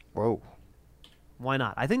 Philadelphia. Whoa. Why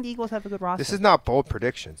not? I think the Eagles have a good roster. This is not bold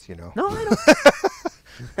predictions, you know. No, I don't.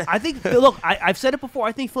 I think, look, I've said it before.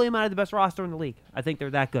 I think Philly might have the best roster in the league. I think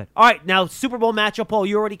they're that good. All right, now Super Bowl matchup, Paul.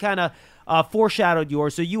 You already kind of foreshadowed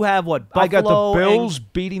yours. So you have what? Buffalo. I got the Bills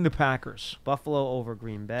beating the Packers. Buffalo over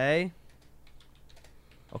Green Bay.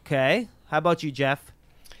 Okay. How about you, Jeff?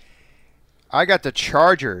 I got the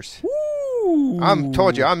Chargers. Woo! I'm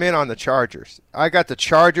told you, I'm in on the Chargers. I got the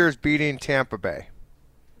Chargers beating Tampa Bay.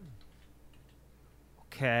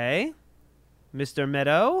 Okay. Mr.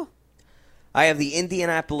 Meadow? I have the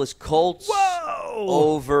Indianapolis Colts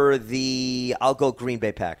over the, I'll go Green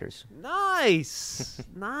Bay Packers. Nice.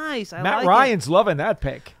 Nice. I Matt like Ryan's loving that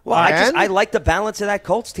pick. Well, I like the balance of that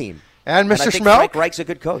Colts team. And Mr. I think Schmelk? Frank Reich's a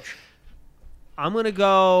good coach. I'm going to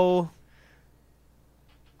go...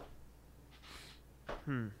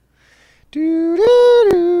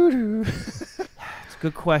 It's a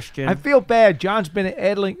good question. I feel bad. John's been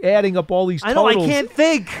adding up all these totals. I know, I can't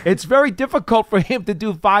think. It's very difficult for him to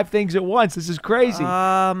do 5 things at once. This is crazy.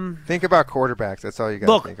 Think about quarterbacks. That's all you got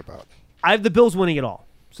Look, to think about. I have the Bills winning it all,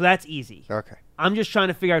 so that's easy. Okay. I'm just trying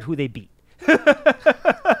to figure out who they beat.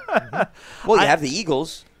 Well, you have the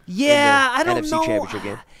Eagles. Yeah, in the I don't NFC know. Championship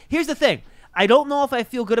game. Here's the thing. I don't know if I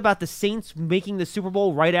feel good about the Saints making the Super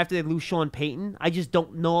Bowl right after they lose Sean Payton. I just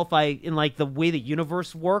don't know if in like the way the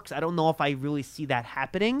universe works, I don't know if I really see that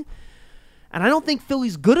happening. And I don't think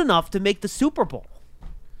Philly's good enough to make the Super Bowl.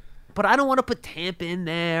 But I don't want to put Tampa in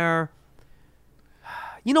there.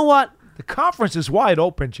 You know what? The conference is wide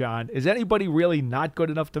open, John. Is anybody really not good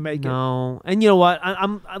enough to make it? No. And you know what?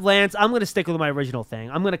 Lance, I'm going to stick with my original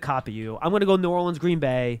thing. I'm going to copy you. I'm going to go New Orleans, Green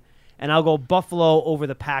Bay, and I'll go Buffalo over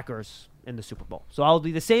the Packers in the Super Bowl. So I'll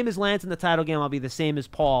be the same as Lance in the title game. I'll be the same as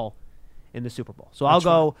Paul in the Super Bowl. So I'll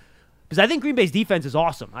go because I think Green Bay's defense is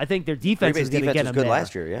awesome. I think their defense is going to get them good there.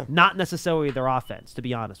 last year, yeah. Not necessarily their offense, to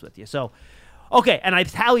be honest with you. So, okay, and I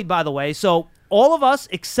tallied, by the way. So all of us,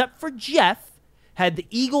 except for Jeff, had the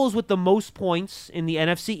Eagles with the most points in the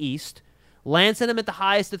NFC East. Lance had them at the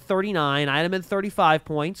highest at 39. I had them at 35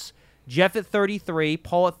 points. Jeff at 33.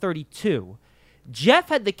 Paul at 32. Jeff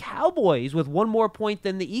had the Cowboys with one more point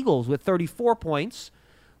than the Eagles with 34 points.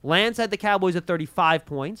 Lance had the Cowboys at 35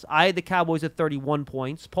 points. I had the Cowboys at 31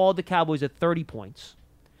 points. Paul had the Cowboys at 30 points.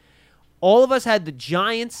 All of us had the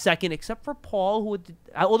Giants second, except for Paul,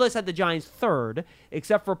 all of us had the Giants third,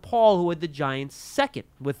 except for Paul, who had the Giants second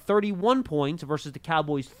with 31 points versus the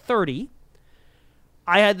Cowboys 30.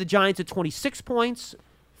 I had the Giants at 26 points.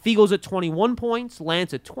 Fiegels at 21 points.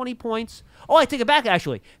 Lance at 20 points. Oh, I take it back,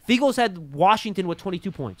 actually. Fiegels had Washington with 22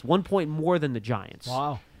 points, 1 point more than the Giants.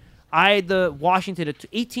 Wow. I had the Washington at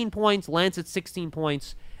 18 points, Lance at 16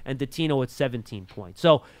 points, and Dottino at 17 points.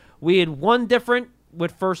 So we had one different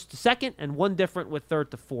with first to second and one different with third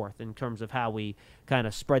to fourth in terms of how we kind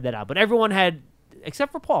of spread that out. But everyone had,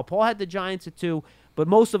 except for Paul. Paul had the Giants at 2, but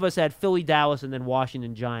most of us had Philly, Dallas, and then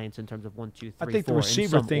Washington Giants in terms of 1, 2, 3, 4. I think the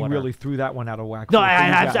receiver thing really threw that one out of whack. No,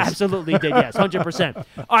 I absolutely did, yes, 100%.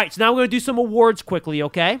 All right, so now we're going to do some awards quickly,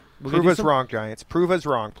 okay? Prove us wrong, Giants. Prove us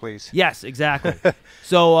wrong, please. Yes, exactly.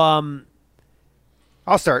 So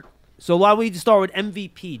I'll start. So why don't we start with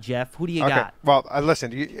MVP, Jeff? Who do you got? Well,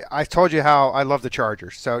 listen, I told you how I love the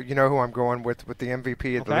Chargers. So you know who I'm going with the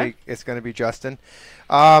MVP of the league. It's going to be Justin.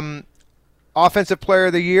 Offensive Player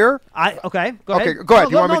of the Year. Go ahead. Okay, go ahead.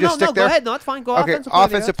 Do you want me to just stick there? Go ahead. No, it's fine. Go okay,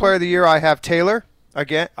 Offensive Player of the Year, I have Taylor.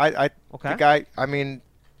 Again, the guy,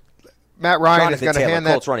 Matt Ryan is going to hand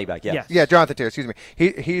that. Colts running back, yeah. Yeah, Jonathan Taylor, excuse me.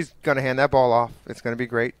 He's going to hand that ball off. It's going to be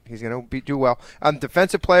great. He's going to do well.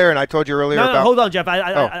 Defensive player, and I told you earlier about. No, hold on, Jeff.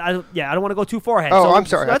 I don't want to go too far ahead. Oh, I'm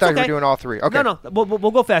sorry. I thought you were doing all three. Okay. No,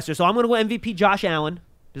 we'll go faster. So I'm going to go MVP Josh Allen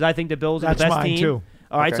because I think the Bills are the best team. Too.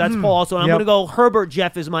 All right, so that's Paul. So I'm going to go Herbert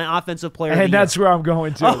Jeff is my offensive player of the year. And that's where I'm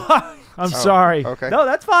going to. I'm sorry. Okay. No,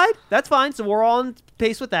 that's fine. That's fine. So we're all on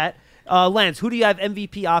pace with that. Lance, who do you have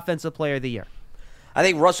MVP offensive player of the year? I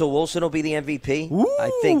think Russell Wilson will be the MVP. Ooh,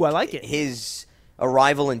 I like it. His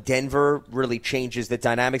arrival in Denver really changes the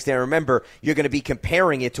dynamics there. Remember, you're going to be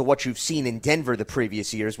comparing it to what you've seen in Denver the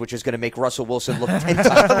previous years, which is going to make Russell Wilson look 10 times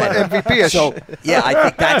better. MVP-ish. So, yeah, I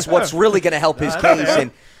think that's what's really going to help his case.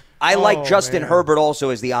 And I like Justin Herbert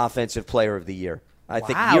also as the offensive player of the year. I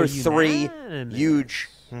think year 3, huge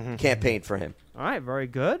campaign for him. All right, very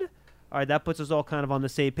good. All right, that puts us all kind of on the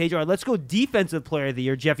same page. All right, let's go defensive player of the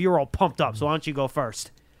year. Jeff, you're all pumped up, so why don't you go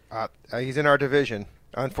first? He's in our division.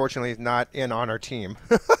 Unfortunately, he's not on our team.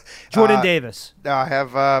 Jordan Davis. I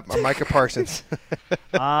have Micah Parsons.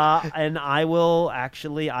 And I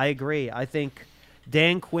agree. I think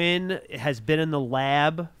Dan Quinn has been in the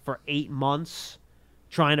lab for 8 months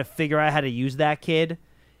trying to figure out how to use that kid,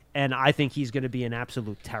 and I think he's going to be an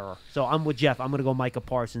absolute terror. So I'm with Jeff. I'm going to go Micah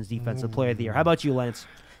Parsons, defensive player of the year. How about you, Lance?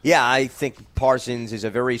 Yeah, I think Parsons is a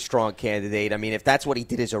very strong candidate. I mean, if that's what he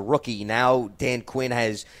did as a rookie, now Dan Quinn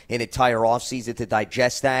has an entire offseason to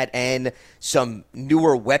digest that and some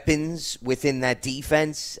newer weapons within that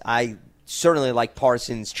defense. I certainly like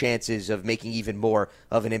Parsons' chances of making even more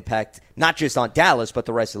of an impact, not just on Dallas, but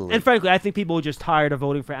the rest of the league. And frankly, I think people are just tired of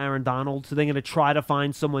voting for Aaron Donald, so they're going to try to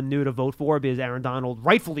find someone new to vote for because Aaron Donald,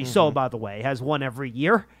 rightfully so, by the way, has won every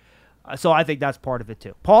year. So I think that's part of it,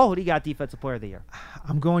 too. Paul, who do you got defensive player of the year?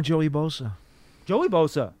 I'm going Joey Bosa. Joey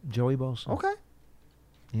Bosa. Okay.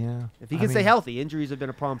 Yeah. If he can stay healthy, injuries have been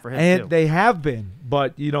a problem for him, and too. They have been.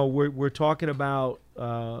 But, we're talking about,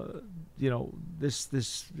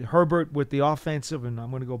 this Herbert with the offensive, and I'm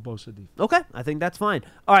going to go Bosa defense. Okay. I think that's fine.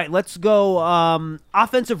 All right, let's go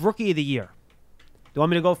offensive rookie of the year. Do you want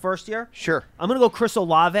me to go first here? Sure. I'm going to go Chris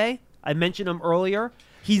Olave. I mentioned him earlier.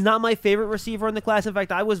 He's not my favorite receiver in the class. In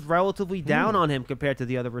fact, I was relatively down on him compared to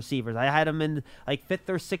the other receivers. I had him in like 5th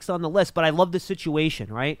or 6th on the list, but I love the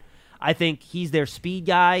situation, right? I think he's their speed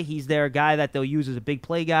guy. He's their guy that they'll use as a big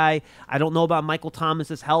play guy. I don't know about Michael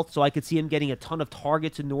Thomas's health, so I could see him getting a ton of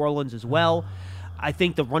targets in New Orleans as well. I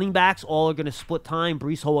think the running backs all are going to split time.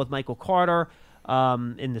 Breece Hall with Michael Carter.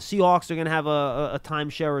 And the Seahawks are going to have a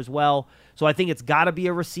timeshare as well. So I think it's got to be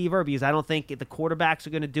a receiver because I don't think the quarterbacks are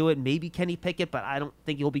going to do it. Maybe Kenny Pickett, but I don't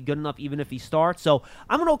think he'll be good enough even if he starts. So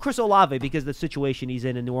I'm going to go Chris Olave because of the situation he's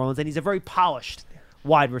in New Orleans, and he's a very polished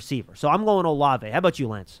wide receiver. So I'm going Olave. How about you,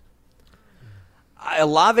 Lance?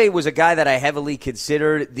 Olave was a guy that I heavily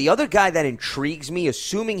considered. The other guy that intrigues me,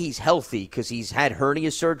 assuming he's healthy because he's had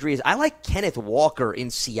hernia surgery, is I like Kenneth Walker in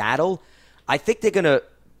Seattle. I think they're going to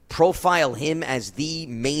profile him as the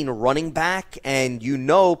main running back, and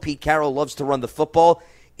Pete Carroll loves to run the football.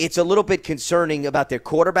 It's a little bit concerning about their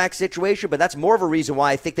quarterback situation, but that's more of a reason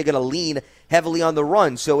why I think they're going to lean heavily on the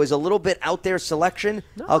run. So as a little bit out there selection,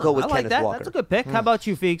 I'll go with Kenneth Walker. That's a good pick. How about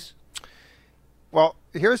you, Feeks? Well,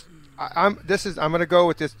 I'm going to go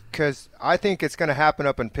with this because I think it's going to happen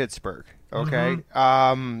up in Pittsburgh. Okay,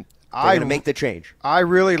 they're going to make the change. I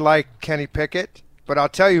really like Kenny Pickett. But I'll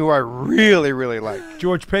tell you who I really, really like.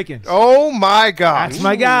 George Pickens. Oh, my God. That's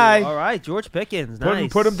my guy. All right, George Pickens. Nice.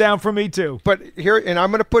 Put him down for me, too. But and I'm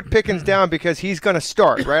going to put Pickens down because he's going to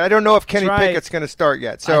start, right? I don't know if Kenny Pickett's going to start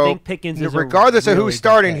yet. So I think Pickens is regardless of really who's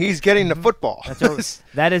starting, he's getting the football.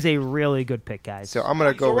 That is a really good pick, guys. So I'm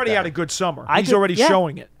going to go with already that. had a good summer. He's already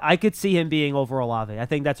showing it. I could see him being over Olave. I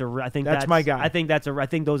think that's my guy. I think that's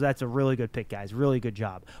a really good pick, guys. Really good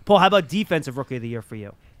job. Paul, how about defensive rookie of the year for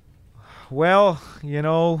you? Well,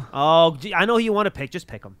 Oh, I know who you want to pick. Just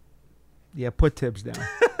pick him. Yeah, put Tibbs down.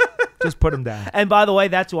 Just put him down. And by the way,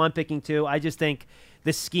 that's who I'm picking too. I just think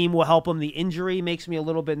the scheme will help him. The injury makes me a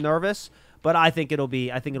little bit nervous, but I think it'll be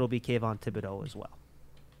Kayvon Thibodeau as well.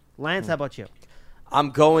 Lance, how about you?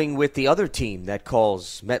 I'm going with the other team that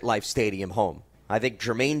calls MetLife Stadium home. I think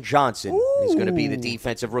Jermaine Johnson is going to be the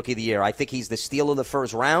defensive rookie of the year. I think he's the steal of the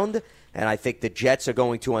first round, and I think the Jets are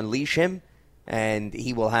going to unleash him. And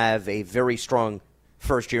he will have a very strong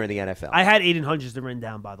first year in the NFL. I had Aiden Hutchinson written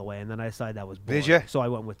down, by the way, and then I decided that was boring. Did you? So I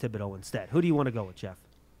went with Thibodeau instead. Who do you want to go with, Jeff?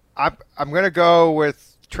 I'm going to go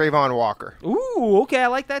with Trayvon Walker. Ooh, okay, I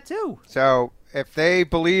like that too. So if they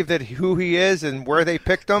believe that who he is and where they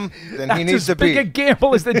picked him, then he needs to be. That's as big a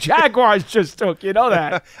gamble as the Jaguars just took. You know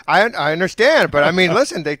that. I understand, but I mean,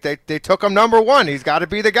 listen, they took him number one. He's got to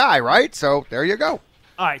be the guy, right? So there you go.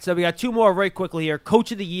 All right, so we got two more very quickly here.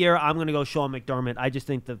 Coach of the year, I'm going to go Sean McDermott. I just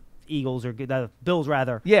think the Bills are going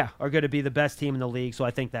to be the best team in the league, so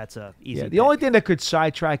I think that's a easy pick. The only thing that could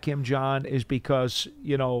sidetrack him, John, is because,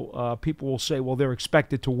 people will say, well, they're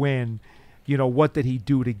expected to win. What did he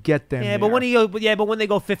do to get them there? But when they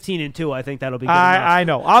go 15-2, I think that'll be good enough. I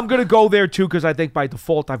know. I'm going to go there, too, because I think by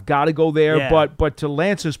default I've got to go there. Yeah. But to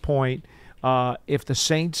Lance's point, if the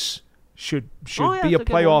Saints should be a good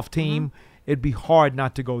playoff team, it'd be hard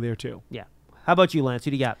not to go there, too. Yeah. How about you, Lance?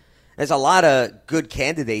 Who do you got? There's a lot of good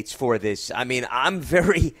candidates for this. I mean, I'm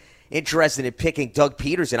very interested in picking Doug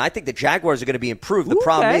Peterson. I think the Jaguars are going to be improved. The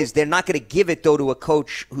problem is they're not going to give it, though, to a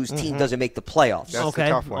coach whose team doesn't make the playoffs. That's the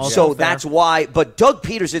tough one. So that's why. But Doug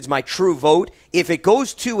Peterson's my true vote. If it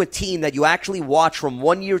goes to a team that you actually watch from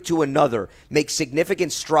one year to another make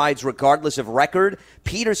significant strides regardless of record,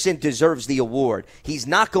 Peterson deserves the award. He's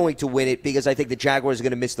not going to win it because I think the Jaguars are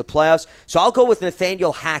going to miss the playoffs. So I'll go with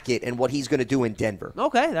Nathaniel Hackett and what he's going to do in Denver.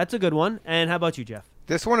 Okay, that's a good one. And how about you, Jeff?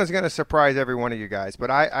 This one is going to surprise every one of you guys, but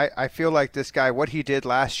I feel like this guy, what he did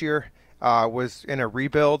last year was in a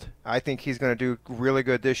rebuild. I think he's going to do really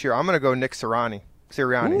good this year. I'm going to go Nick Sirianni.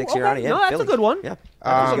 Nick Sirianni, no, that's Philly. a good one. Yeah,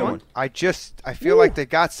 that's a good one. I feel like they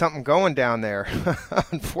got something going down there,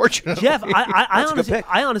 unfortunately. Jeff,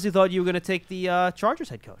 I honestly thought you were going to take the Chargers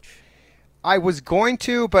head coach. I was going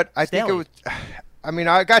to, but I think it was – I mean,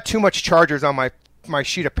 I got too much Chargers on my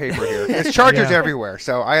sheet of paper here. There's Chargers everywhere,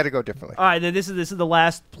 so I had to go differently. All right, then this is the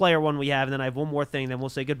last player one we have, and then I have one more thing, then we'll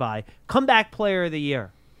say goodbye. Comeback player of the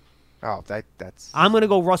year. Oh, that's – I'm going to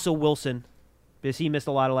go Russell Wilson because he missed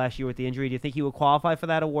a lot of last year with the injury. Do you think he would qualify for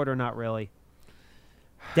that award or not really?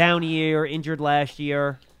 Down year, injured last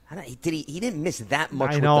year. He didn't miss that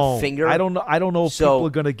much with the finger. I don't know if people are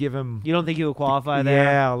going to give him. You don't think he would qualify there?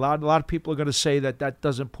 Yeah, a lot of people are going to say that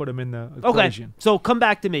doesn't put him in the equation. Okay, so come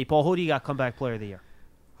back to me, Paul. Who do you got comeback player of the year?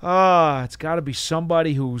 It's got to be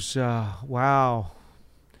somebody who's wow.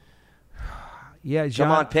 Yeah, John.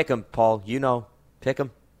 Come on, pick him, Paul. Pick him.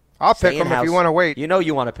 I'll pick him if you want to wait.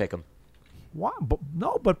 You want to pick him. What?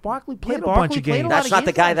 But Barkley played a bunch of games. That's not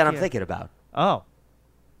the guy that I'm thinking about. Oh.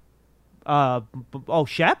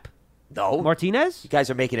 Shep? No. Martinez? You guys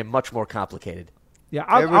are making it much more complicated.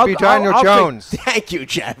 Yeah, it would be Daniel Jones. Thank you,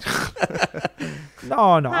 Jeff.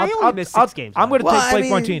 No. He only missed 6 games. I'm going to take Blake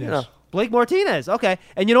Martinez. Blake Martinez. Okay.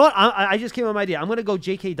 And you know what? I just came up with an idea. I'm going to go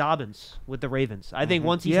J.K. Dobbins with the Ravens. I think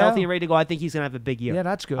once he's healthy and ready to go, I think he's going to have a big year. Yeah,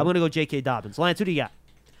 that's good. I'm going to go J.K. Dobbins. Lance, who do you got?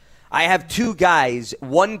 I have 2 guys.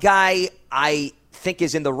 One guy I think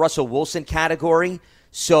is in the Russell Wilson category,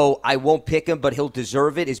 so I won't pick him, but he'll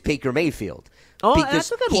deserve it, is Baker Mayfield. Oh, because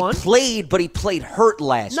that's a good one. He played, but he played hurt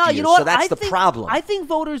last year, you know what? so that's the problem. I think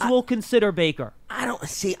voters will consider Baker. I don't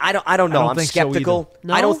know. I'm skeptical.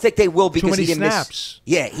 No? I don't think they will because he didn't snaps.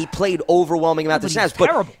 Yeah, he played overwhelming amount of snaps.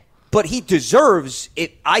 Terrible. But he deserves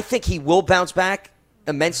it. I think he will bounce back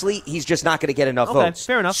immensely. He's just not going to get enough votes.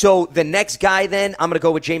 Fair enough. So the next guy, then, I'm going to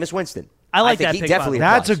go with Jameis Winston. I like think that he pick, definitely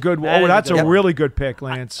That's applies. a good one. That is That's a good a one. really good pick,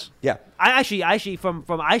 Lance. Yeah. I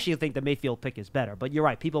actually think the Mayfield pick is better, but you're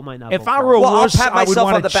right. People might not. If vote I for were him. worse, I'll pat I would myself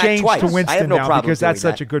on want the to back change twice. to I have Winston no now problem because that's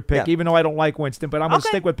doing such that. a good pick, Yeah. even though I don't like Winston. But I'm going to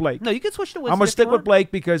stick with Blake. No, you can switch to Winston. I'm going to if you stick with want.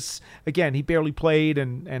 Blake because, again, he barely played.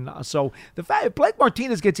 And so the fact if Blake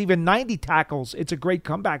Martinez gets even 90 tackles, it's a great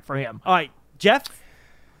comeback for him. All right, Jeff?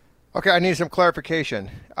 Okay, I need some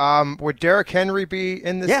clarification. Would Derrick Henry be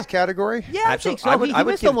in this category? Yeah, I think so. He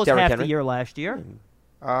missed almost half the year last year.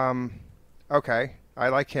 Okay, I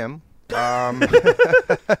like him.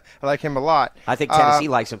 I like him a lot. I think Tennessee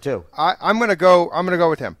likes him too. I'm gonna go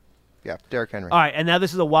with him. Yeah, Derrick Henry. All right, and now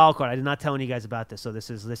this is a wild card. I did not tell any guys about this, so this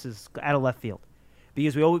is out of left field.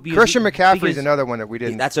 Because Christian McCaffrey's another one that we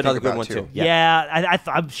didn't. That's another think good about one too. Yeah,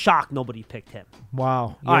 I'm shocked nobody picked him.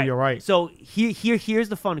 Wow, All right, you're right. So here's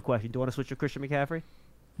the fun question: do you want to switch to Christian McCaffrey?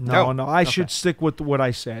 No. I should stick with what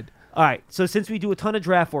I said. All right. So since we do a ton of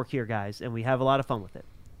draft work here, guys, and we have a lot of fun with it,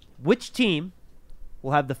 which team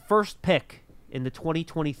will have the first pick in the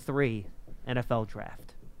 2023 NFL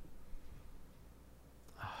Draft?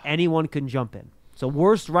 Anyone can jump in. So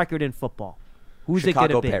worst record in football. Who's it going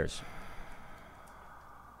to be? Chicago Bears.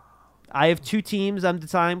 I have 2 teams I'm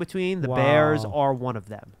deciding between. The Bears are one of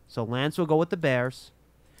them. So Lance will go with the Bears.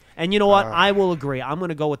 And you know what? I will agree. I'm going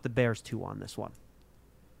to go with the Bears, too, on this one.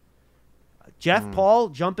 Jeff, Paul,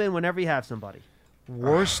 jump in whenever you have somebody.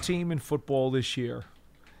 Worst team in football this year.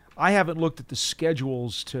 I haven't looked at the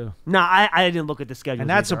schedules to. No, I didn't look at the schedule. And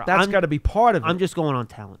that's got to be part of it. I'm just going on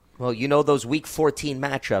talent. Well, you know those Week 14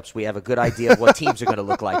 matchups. We have a good idea of what teams are going to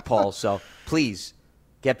look like, Paul. So please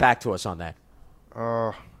get back to us on that.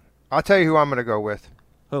 I'll tell you who I'm going to go with.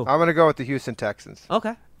 Who? I'm going to go with the Houston Texans.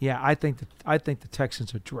 Okay. Yeah, I think the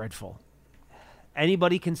Texans are dreadful.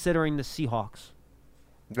 Anybody considering the Seahawks?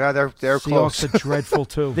 Yeah, they're close. Seahawks are dreadful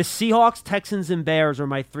too. The Seahawks, Texans, and Bears are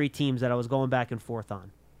my 3 teams that I was going back and forth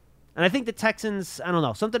on. And I think the Texans, I don't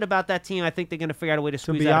know, something about that team, I think they're going to figure out a way to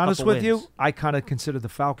squeeze out a couple wins. To be honest with you, I kind of consider the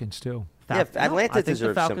Falcons too. Yeah, Atlanta I think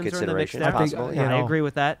deserves the some Falcons consideration. Are in the mix. Possible. I agree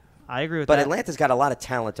with that. But Atlanta's got a lot of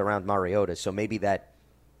talent around Mariota, so maybe that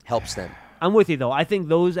helps them. I'm with you, though. I think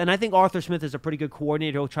I think Arthur Smith is a pretty good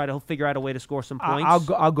coordinator. He'll figure out a way to score some points.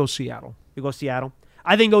 I'll go Seattle. You go Seattle?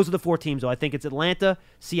 I think those are the 4 teams, though. I think it's Atlanta,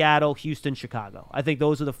 Seattle, Houston, Chicago. I think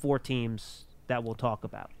those are the 4 teams that we'll talk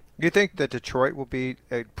about. Do you think that Detroit will be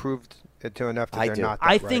proved to enough that they're not that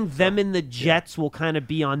I think them and the Jets will kind of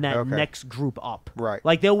be on that next group up. Right.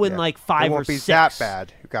 Like they'll win like 5 or 6. They won't be that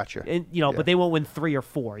bad. Gotcha. And, but they won't win 3 or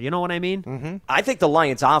 4. You know what I mean? Mm-hmm. I think the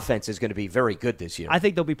Lions' offense is going to be very good this year. I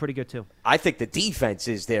think they'll be pretty good, too. I think the defense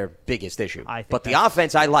is their biggest issue. But the that's-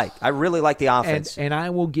 offense I like. I really like the offense. And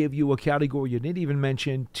I will give you a category you didn't even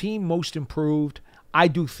mention, team most improved. I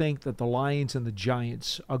do think that the Lions and the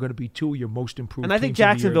Giants are going to be 2 of your most improved And I think teams in the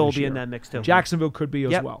year Jacksonville will this be year. in that mix, too. Jacksonville could be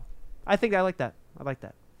as well. I think I like that. I like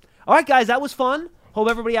that. All right, guys, that was fun. Hope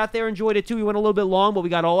everybody out there enjoyed it, too. We went a little bit long, but we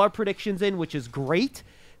got all our predictions in, which is great.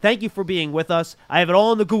 Thank you for being with us. I have it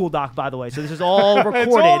all in the Google Doc, by the way, so this is all recorded.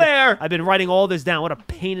 It's all there. I've been writing all this down. What a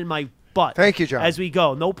pain in my butt. Thank you, John. As we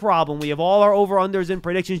go. No problem. We have all our over-unders and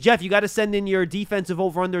predictions. Jeff, you got to send in your defensive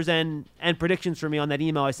over-unders and predictions for me on that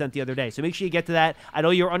email I sent the other day. So make sure you get to that. I know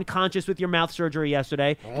you were unconscious with your mouth surgery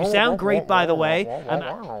yesterday. You sound great, by the way.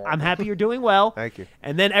 I'm happy you're doing well. Thank you.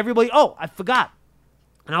 And then everybody, I forgot.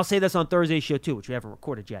 And I'll say this on Thursday's show, too, which we haven't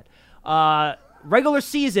recorded yet. Regular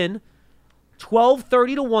season,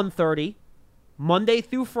 12:30 to 1:30, Monday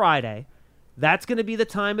through Friday. That's going to be the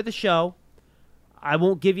time of the show. I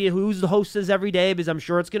won't give you who's the host is every day because I'm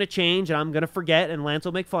sure it's going to change, and I'm going to forget, and Lance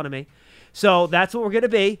will make fun of me. So that's what we're going to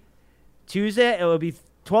be. Tuesday, it will be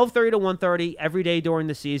 12:30 to 1:30 every day during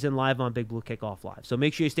the season, live on Big Blue Kickoff Live. So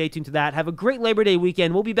make sure you stay tuned to that. Have a great Labor Day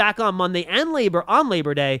weekend. We'll be back on Monday and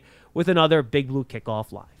Labor Day with another Big Blue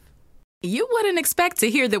Kickoff Live. You wouldn't expect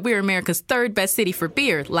to hear that we're America's 3rd best city for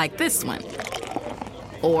beer like this one.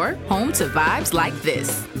 Or home to vibes like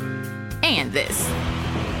this. And this.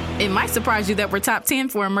 It might surprise you that we're top 10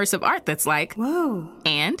 for immersive art that's like, whoa.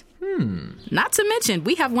 And, not to mention,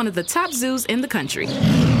 we have one of the top zoos in the country.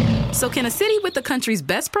 So can a city with the country's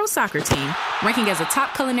best pro soccer team, ranking as a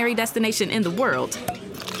top culinary destination in the world,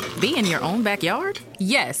 be in your own backyard?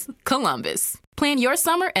 Yes, Columbus. Plan your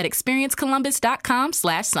summer at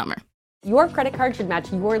experiencecolumbus.com/summer. Your credit card should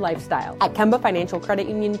match your lifestyle. At Kemba Financial Credit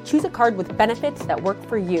Union, choose a card with benefits that work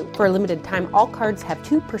for you. For a limited time, all cards have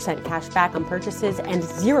 2% cash back on purchases and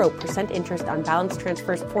 0% interest on balance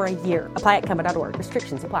transfers for a year. Apply at Kemba.org.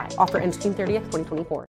 Restrictions apply. Offer ends June 30th, 2024.